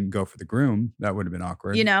you didn't go for the groom. That would have been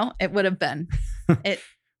awkward. You know, it would have been.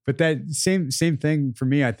 But that same thing for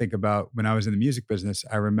me, I think about when I was in the music business.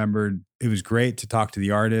 I remembered it was great to talk to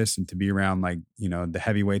the artists and to be around like, you know, the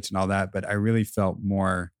heavyweights and all that. But I really felt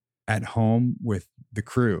more at home with the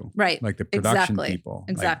crew. Right. Like the production people.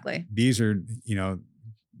 Exactly. Like, these are, you know,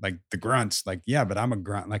 like the grunts, like, yeah, but I'm a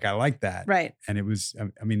grunt. Like, I like that. Right. And it was,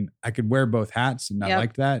 I mean, I could wear both hats and I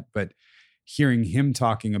liked that. But hearing him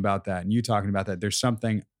talking about that and you talking about that, there's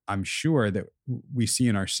something I'm sure that we see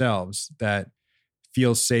in ourselves that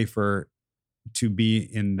feels safer to be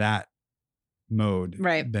in that mode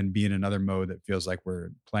than be in another mode that feels like we're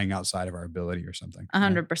playing outside of our ability or something.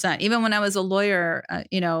 100%. Even when I was a lawyer,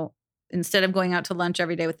 you know, instead of going out to lunch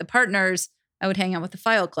every day with the partners, I would hang out with the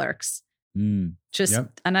file clerks. And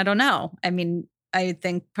I don't know. I mean, I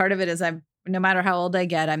think part of it is no matter how old I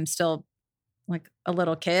get, I'm still like a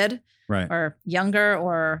little kid or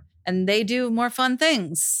younger and they do more fun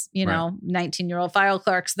things, you know, 19-year-old file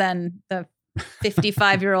clerks than the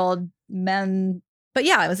 55-year-old men But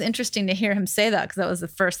yeah, it was interesting to hear him say that because that was the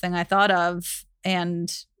first thing I thought of,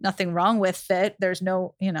 and nothing wrong with it. There's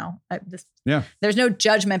no, there's no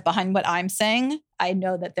judgment behind what I'm saying. I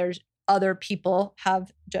know that there's other people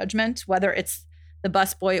have judgment, whether it's the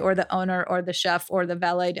busboy or the owner or the chef or the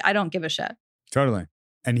valet. I don't give a shit. Totally.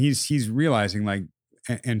 And he's realizing like,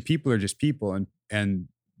 and people are just people, and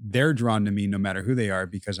they're drawn to me no matter who they are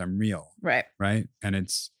because I'm real. Right. Right. And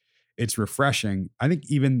it's refreshing. I think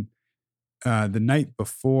even the night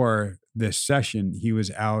before this session, he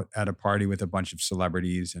was out at a party with a bunch of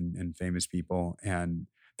celebrities and famous people. And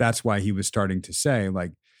that's why he was starting to say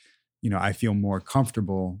like, I feel more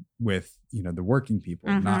comfortable with, the working people,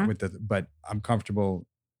 not with but I'm comfortable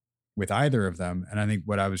with either of them. And I think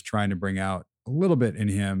what I was trying to bring out a little bit in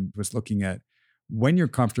him was looking at when you're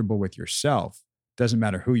comfortable with yourself, doesn't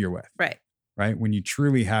matter who you're with. Right. Right. When you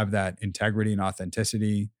truly have that integrity and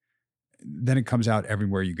authenticity, then it comes out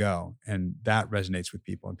everywhere you go. And that resonates with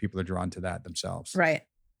people, and people are drawn to that themselves. Right.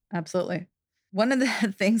 Absolutely. One of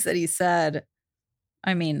the things that he said,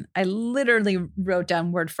 I mean, I literally wrote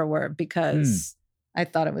down word for word because I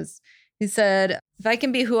thought he said, if I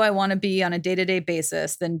can be who I want to be on a day-to-day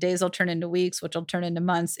basis, then days will turn into weeks, which will turn into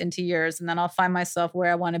months, into years. And then I'll find myself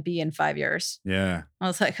where I want to be in 5 years. Yeah. I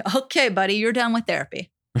was like, okay, buddy, you're done with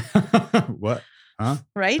therapy. What? Huh?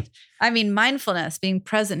 Right? I mean, mindfulness, being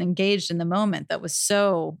present, engaged in the moment. That was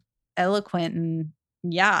so eloquent and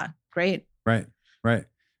great. Right.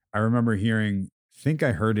 I remember I think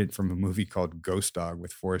I heard it from a movie called Ghost Dog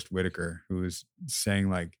with Forrest Whitaker, who was saying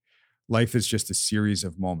like, life is just a series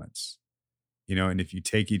of moments, and if you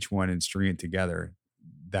take each one and string it together,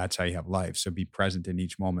 that's how you have life. So be present in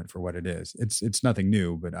each moment for what it is. It's nothing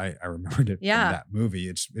new, but I remembered it from that movie.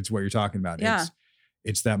 It's what you're talking about. Yeah.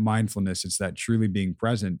 It's that mindfulness. It's that truly being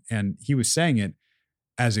present. And he was saying it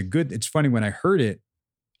as it's funny when I heard it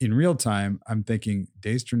in real time, I'm thinking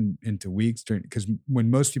days turn into weeks, because when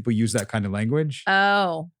most people use that kind of language.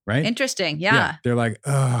 Oh, right. Interesting. Yeah. They're like,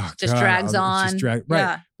 oh, just drags on. Right.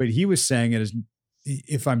 Yeah. But he was saying it as,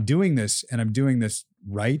 if I'm doing this and I'm doing this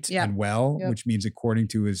right and well, which means according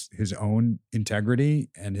to his own integrity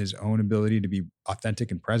and his own ability to be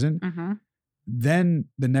authentic and present, then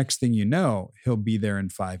the next thing you know, he'll be there in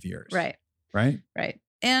 5 years. Right. Right. Right.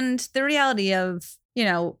 And the reality of,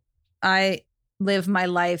 I live my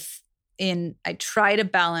life I try to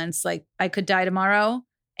balance, like I could die tomorrow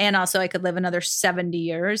and also I could live another 70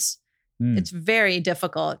 years. It's very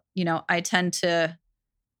difficult. I tend to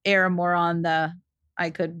err more on I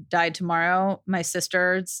could die tomorrow. My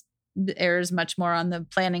sister's errs much more on the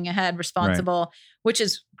planning ahead, responsible, which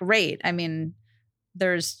is great. I mean,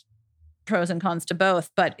 there's pros and cons to both,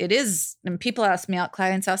 but it is, and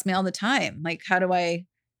clients ask me all the time, like, how do I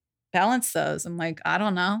balance those? I'm like, I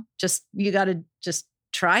don't know. You got to just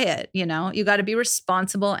try it. You got to be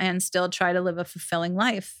responsible and still try to live a fulfilling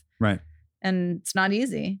life. Right. And it's not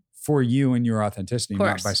easy. For you and your authenticity,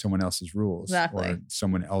 not by someone else's rules or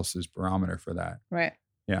someone else's barometer for that. Right.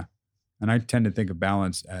 Yeah. And I tend to think of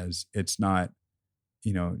balance as it's not,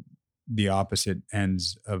 the opposite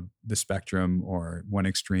ends of the spectrum or one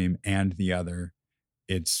extreme and the other.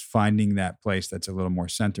 It's finding that place that's a little more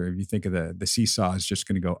center. If you think of the seesaw is just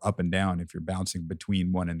going to go up and down if you're bouncing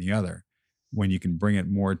between one and the other. When you can bring it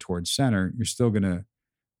more towards center, you're still going to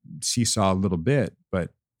seesaw a little bit, but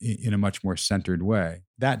in a much more centered way.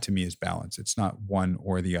 That to me is balance. It's not one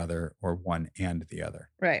or the other or one and the other.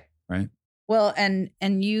 Right. Right. Well, and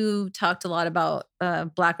you talked a lot about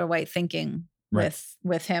black or white thinking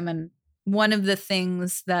with him. And one of the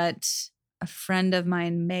things that a friend of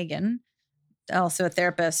mine, Megan, also a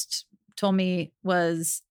therapist, told me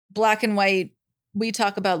was black and white. We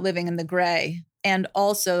talk about living in the gray. And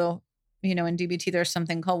also, in DBT, there's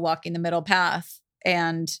something called walking the middle path.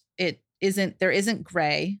 And there isn't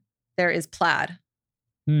gray, there is plaid.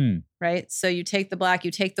 Right. So you take the black,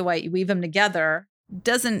 you take the white, you weave them together. It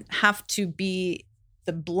doesn't have to be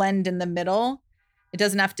the blend in the middle. It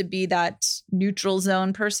doesn't have to be that neutral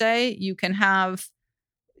zone per se. You can have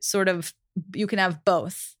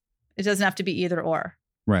both. It doesn't have to be either or.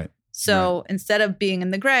 Right. So instead of being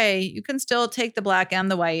in the gray, you can still take the black and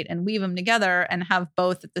the white and weave them together and have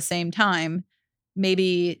both at the same time.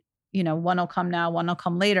 Maybe, one will come now, one will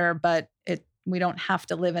come later, but we don't have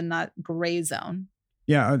to live in that gray zone.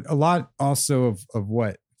 Yeah. A lot also of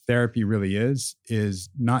what therapy really is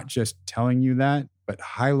not just telling you that, but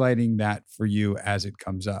highlighting that for you as it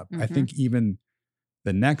comes up. I think even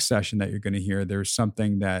the next session that you're going to hear, there's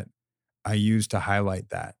something that I use to highlight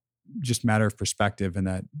that. Just matter of perspective, and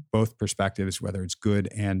that both perspectives, whether it's good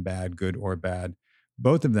and bad, good or bad,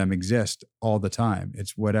 both of them exist all the time.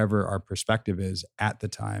 It's whatever our perspective is at the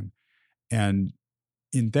time. And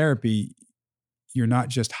in therapy, you're not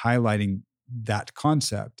just highlighting that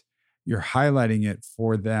concept, you're highlighting it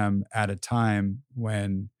for them at a time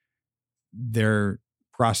when they're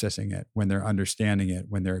processing it, when they're understanding it,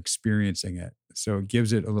 when they're experiencing it. So it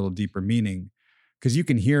gives it a little deeper meaning, because you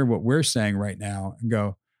can hear what we're saying right now and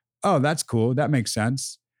go, oh, that's cool. That makes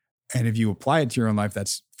sense. And if you apply it to your own life,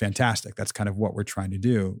 that's fantastic. That's kind of what we're trying to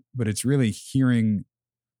do. But it's really hearing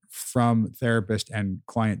from therapist and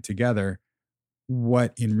client together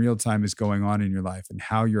what in real time is going on in your life and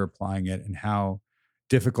how you're applying it and how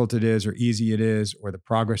difficult it is or easy it is, or the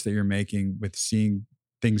progress that you're making with seeing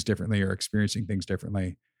things differently or experiencing things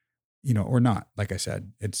differently, or not. Like I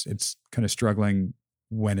said, it's kind of struggling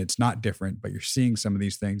when it's not different, but you're seeing some of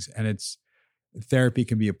these things, and therapy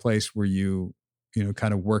can be a place where you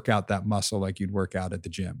kind of work out that muscle like you'd work out at the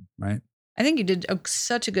gym, right? I think you did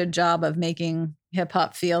such a good job of making hip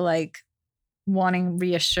hop feel like wanting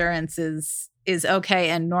reassurance is okay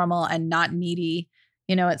and normal and not needy.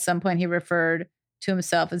 At some point he referred to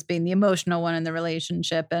himself as being the emotional one in the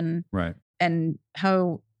relationship, and right. And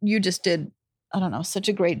how you just did, I don't know, such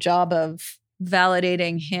a great job of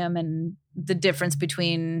validating him and the difference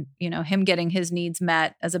between, him getting his needs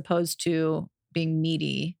met as opposed to being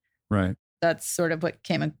needy. Right. That's sort of what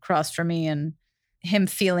came across for me, and him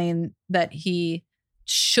feeling that he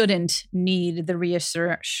shouldn't need the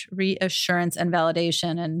reassurance and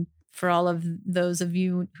validation. And for all of those of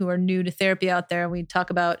you who are new to therapy out there, we talk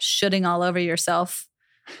about shoulding all over yourself.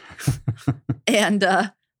 And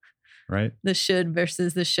right. The should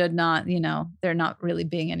versus the should not, they're not really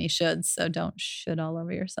being any shoulds. So don't should all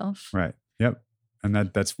over yourself. Right. Yep. And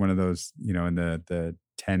that's one of those, in the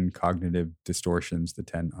 10 cognitive distortions, the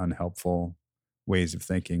 10 unhelpful ways of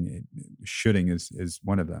thinking. Shoulding is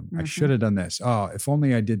one of them. Mm-hmm. I should have done this. Oh, if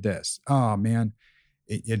only I did this. Oh man,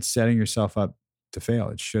 it's setting yourself up to fail.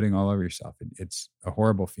 It's shoulding all over yourself. It's a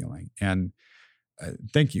horrible feeling. And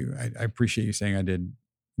thank you. I appreciate you saying I did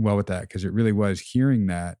well with that, because it really was hearing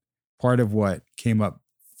that. Part of what came up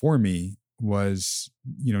for me was,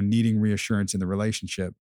 needing reassurance in the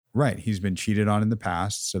relationship. Right. He's been cheated on in the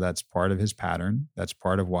past. So that's part of his pattern. That's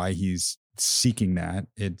part of why he's seeking that.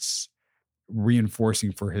 It's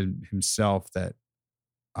reinforcing for himself that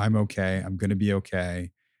I'm okay. I'm going to be okay.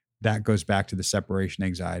 That goes back to the separation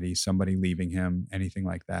anxiety, somebody leaving him, anything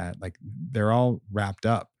like that. Like they're all wrapped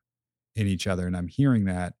up in each other. And I'm hearing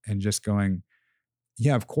that and just going,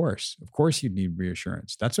 yeah, of course you'd need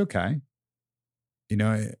reassurance. That's okay.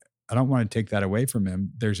 I don't want to take that away from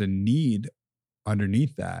him. There's a need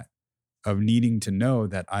underneath that of needing to know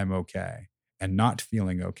that I'm okay and not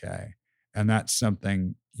feeling okay. And that's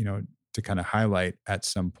something, to kind of highlight at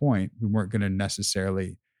some point. We weren't going to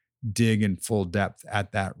necessarily dig in full depth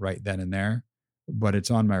at that right then and there, but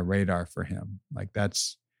it's on my radar for him. Like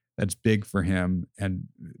that's big for him, and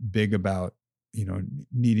big about,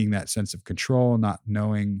 needing that sense of control, not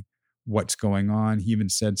knowing what's going on. He even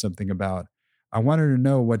said something about, I wanted to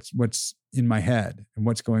know what's in my head and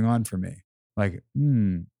what's going on for me. Like,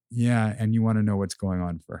 yeah. And you want to know what's going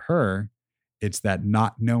on for her. It's that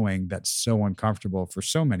not knowing that's so uncomfortable for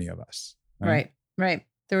so many of us. Right.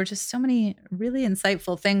 There were just so many really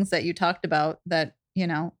insightful things that you talked about that,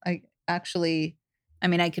 I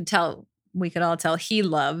could tell, we could all tell he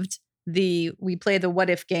loved we play the what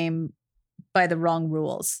if game by the wrong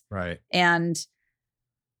rules. Right. And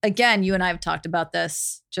again, you and I have talked about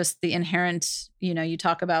this, just the inherent, you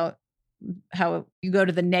talk about how you go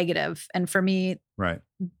to the negative. And for me, right,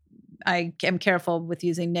 I am careful with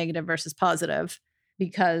using negative versus positive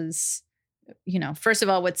because, first of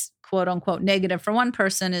all, what's quote unquote negative for one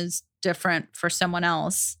person is different for someone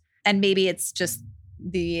else. And maybe it's just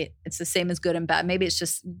it's the same as good and bad. Maybe it's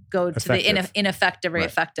just go to the ineffective or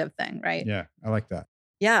effective thing, right? Yeah, I like that.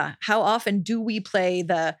 Yeah. How often do we play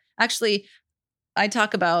actually, I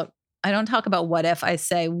don't talk about what if, I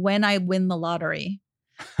say when I win the lottery.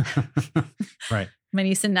 Right. My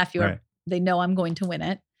niece and nephew, they know I'm going to win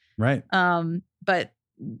it. Right. But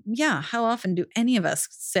yeah, how often do any of us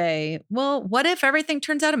say, well, what if everything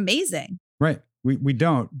turns out amazing? Right. We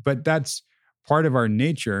don't, but that's part of our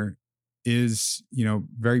nature is,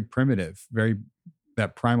 very primitive,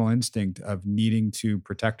 that primal instinct of needing to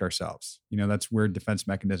protect ourselves. That's where defense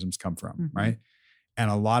mechanisms come from, mm-hmm. right? And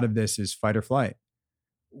a lot of this is fight or flight.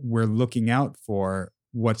 We're looking out for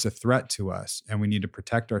what's a threat to us, and we need to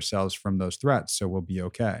protect ourselves from those threats so we'll be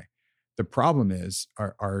okay. The problem is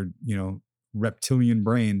our reptilian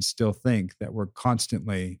brains still think that we're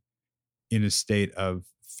constantly in a state of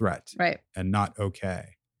threat, right, and not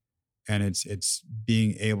okay. And it's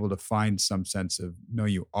being able to find some sense of, no,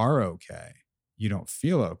 you are okay. You don't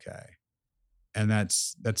feel okay. And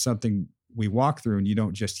that's something we walk through, and you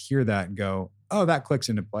don't just hear that and go, oh, that clicks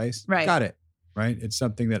into place. Right. Got it. Right. It's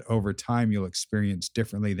something that over time you'll experience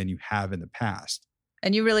differently than you have in the past.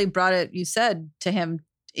 And you really brought it, you said to him,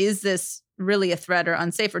 is this really a threat or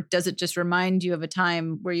unsafe? Or does it just remind you of a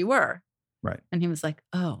time where you were? Right. And he was like,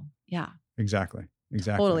 oh, yeah. Exactly.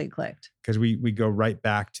 Totally clicked. Because we go right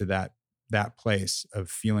back to that place of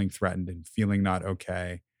feeling threatened and feeling not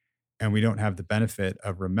okay. And we don't have the benefit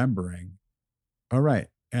of remembering, all right,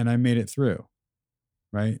 and I made it through.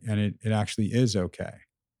 Right. And it actually is okay.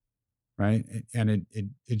 Right. And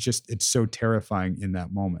it's so terrifying in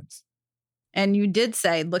that moment. And you did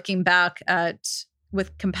say, looking back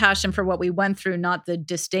with compassion for what we went through, not the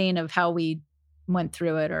disdain of how we went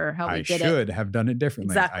through it or how we did it. I should have done it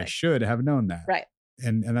differently. Exactly. I should have known that. Right.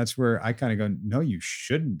 And that's where I kind of go, no, you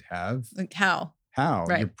shouldn't have. Like how? How?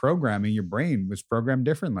 Right. Your programming, your brain was programmed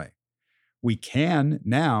differently. We can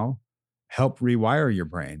now help rewire your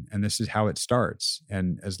brain. And this is how it starts.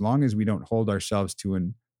 And as long as we don't hold ourselves to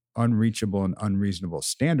an unreachable and unreasonable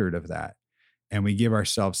standard of that, and we give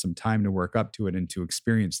ourselves some time to work up to it and to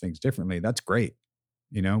experience things differently, that's great.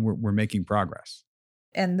 You know, we're making progress.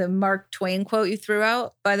 And the Mark Twain quote you threw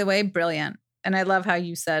out, by the way, brilliant. And I love how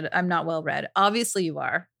you said, I'm not well read. Obviously you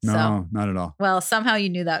are. No, not at all. Well, somehow you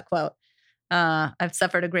knew that quote. I've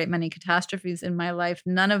suffered a great many catastrophes in my life.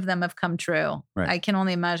 None of them have come true. Right. I can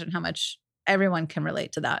only imagine how much everyone can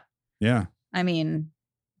relate to that. Yeah. I mean,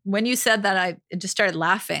 when you said that, I just started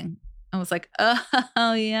laughing. I was like,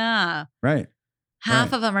 oh, yeah. Right.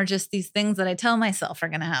 Half of them are just these things that I tell myself are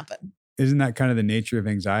going to happen. Isn't that kind of the nature of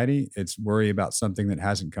anxiety? It's worry about something that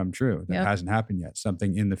hasn't come true, that hasn't happened yet,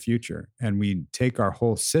 something in the future. And we take our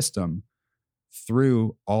whole system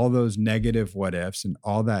through all those negative what ifs and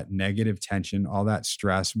all that negative tension, all that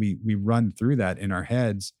stress. We run through that in our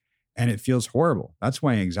heads, and it feels horrible. That's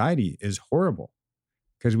why anxiety is horrible,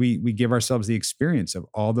 because we give ourselves the experience of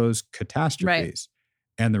all those catastrophes.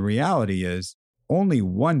 Right. And the reality is only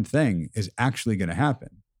one thing is actually going to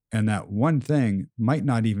happen. And that one thing might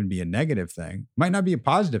not even be a negative thing, might not be a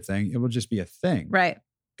positive thing. It will just be a thing. Right.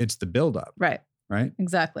 It's the buildup. Right. Right.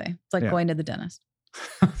 Exactly. It's like going to the dentist.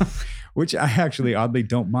 Which I actually oddly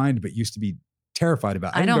don't mind, but used to be terrified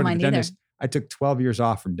about. I don't mind either. Dentist. I took 12 years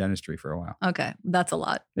off from dentistry for a while. Okay. That's a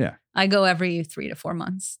lot. Yeah. I go every 3 to 4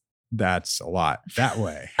 months. That's a lot that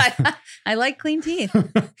way. I like clean teeth.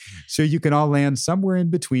 So you can all land somewhere in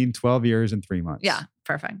between 12 years and 3 months. Yeah.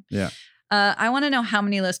 Perfect. Yeah. I want to know how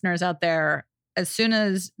many listeners out there, as soon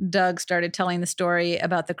as Doug started telling the story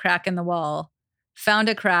about the crack in the wall, found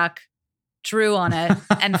a crack, drew on it,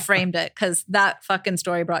 and framed it, because that fucking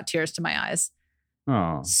story brought tears to my eyes.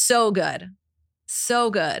 Oh. So good. So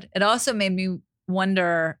good. It also made me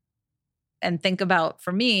wonder and think about,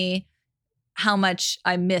 for me, how much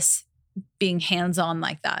I miss being hands-on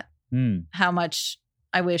like that. How much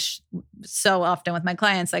I wish so often with my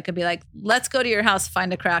clients, I could be like, let's go to your house,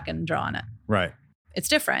 find a crack and draw on it. Right. It's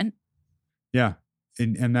different. Yeah.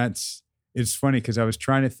 And it's funny because I was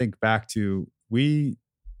trying to think back to, we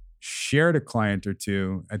shared a client or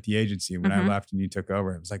two at the agency when I left and you took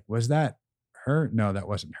over. It was like, was that her? No, that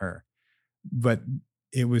wasn't her. But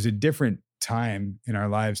it was a different time in our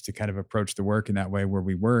lives to kind of approach the work in that way, where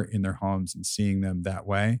we were in their homes and seeing them that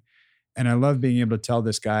way. And I love being able to tell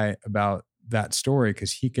this guy about that story,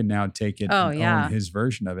 because he can now take it and own his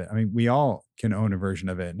version of it. I mean, we all can own a version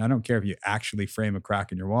of it. And I don't care if you actually frame a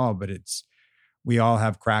crack in your wall, but we all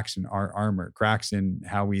have cracks in our armor, cracks in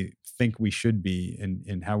how we think we should be and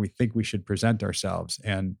in how we think we should present ourselves.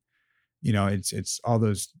 And, you know, it's all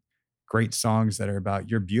those great songs that are about,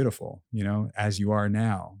 you're beautiful, you know, as you are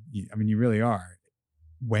now. I mean, you really are,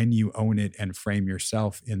 when you own it and frame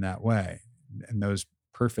yourself in that way, and those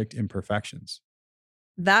perfect imperfections.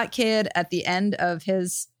 That kid at the end of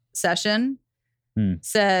his session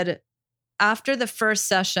said, after the first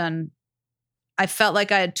session, I felt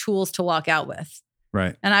like I had tools to walk out with.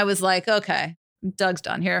 Right. And I was like, okay, Doug's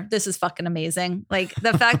done here. This is fucking amazing. Like,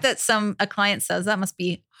 the fact that a client says that must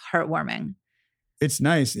be heartwarming. It's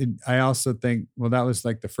nice. I also think, well, that was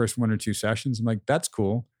like the first 1 or 2 sessions. I'm like, that's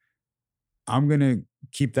cool. I'm going to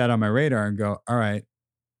keep that on my radar and go, all right,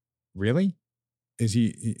 really? Is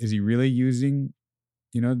he really using,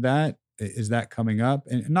 you know, that? Is that coming up?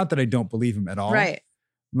 And not that I don't believe him at all. Right.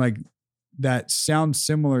 Like, that sounds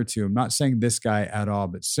similar to, I'm not saying this guy at all,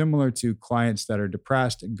 but similar to clients that are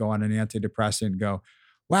depressed and go on an antidepressant and go,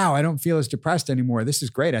 wow, I don't feel as depressed anymore. This is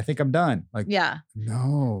great. I think I'm done. Like, yeah.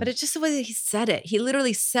 No. But it's just the way that he said it. He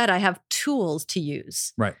literally said, I have tools to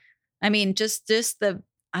use. Right. I mean, just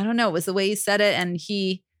I don't know, it was the way he said it. And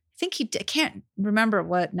I think I can't remember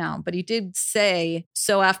what now, but he did say,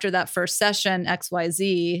 so after that first session,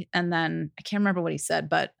 XYZ, and then I can't remember what he said,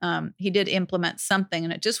 but he did implement something,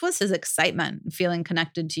 and it just was his excitement, feeling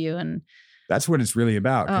connected to you. And that's what it's really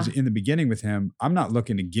about. Because in the beginning with him, I'm not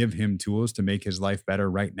looking to give him tools to make his life better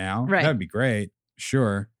right now. Right. That'd be great.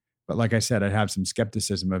 Sure. But like I said, I'd have some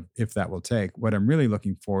skepticism of if that will take. What I'm really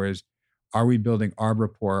looking for is, are we building our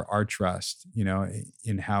rapport, our trust,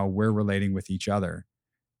 in how we're relating with each other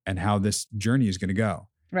and how this journey is going to go.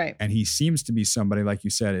 Right. And he seems to be somebody, like you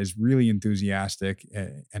said, is really enthusiastic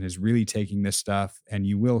and is really taking this stuff. And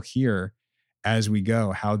you will hear as we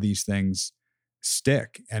go how these things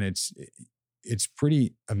stick. And it's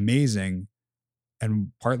pretty amazing, and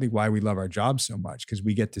partly why we love our jobs so much, because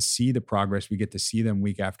we get to see the progress. We get to see them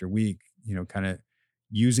week after week, kind of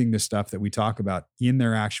using the stuff that we talk about in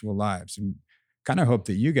their actual lives. And kind of hope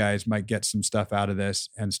that you guys might get some stuff out of this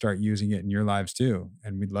and start using it in your lives too.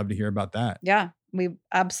 And we'd love to hear about that. Yeah, we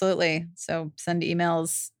absolutely. So send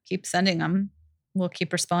emails, keep sending them. We'll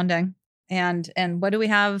keep responding. And what do we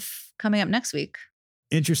have coming up next week?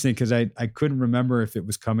 Interesting, because I couldn't remember if it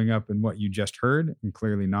was coming up in what you just heard, and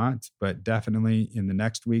clearly not, but definitely in the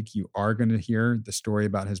next week, you are going to hear the story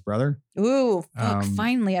about his brother. Ooh,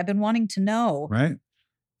 finally. I've been wanting to know. Right.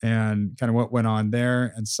 And kind of what went on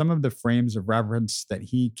there, and some of the frames of reference that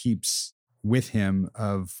he keeps with him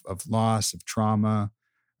of loss, of trauma,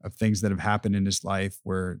 of things that have happened in his life,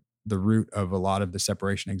 where the root of a lot of the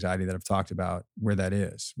separation anxiety that I've talked about, where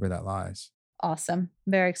that lies. Awesome.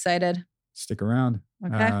 Very excited. Stick around.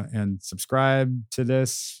 Okay. And subscribe to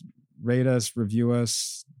this, rate us, review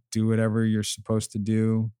us, do whatever you're supposed to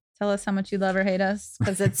do. Tell us how much you love or hate us,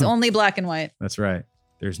 because it's only black and white. That's right.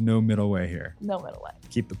 There's no middle way here. No middle way.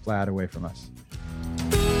 Keep the plaid away from us.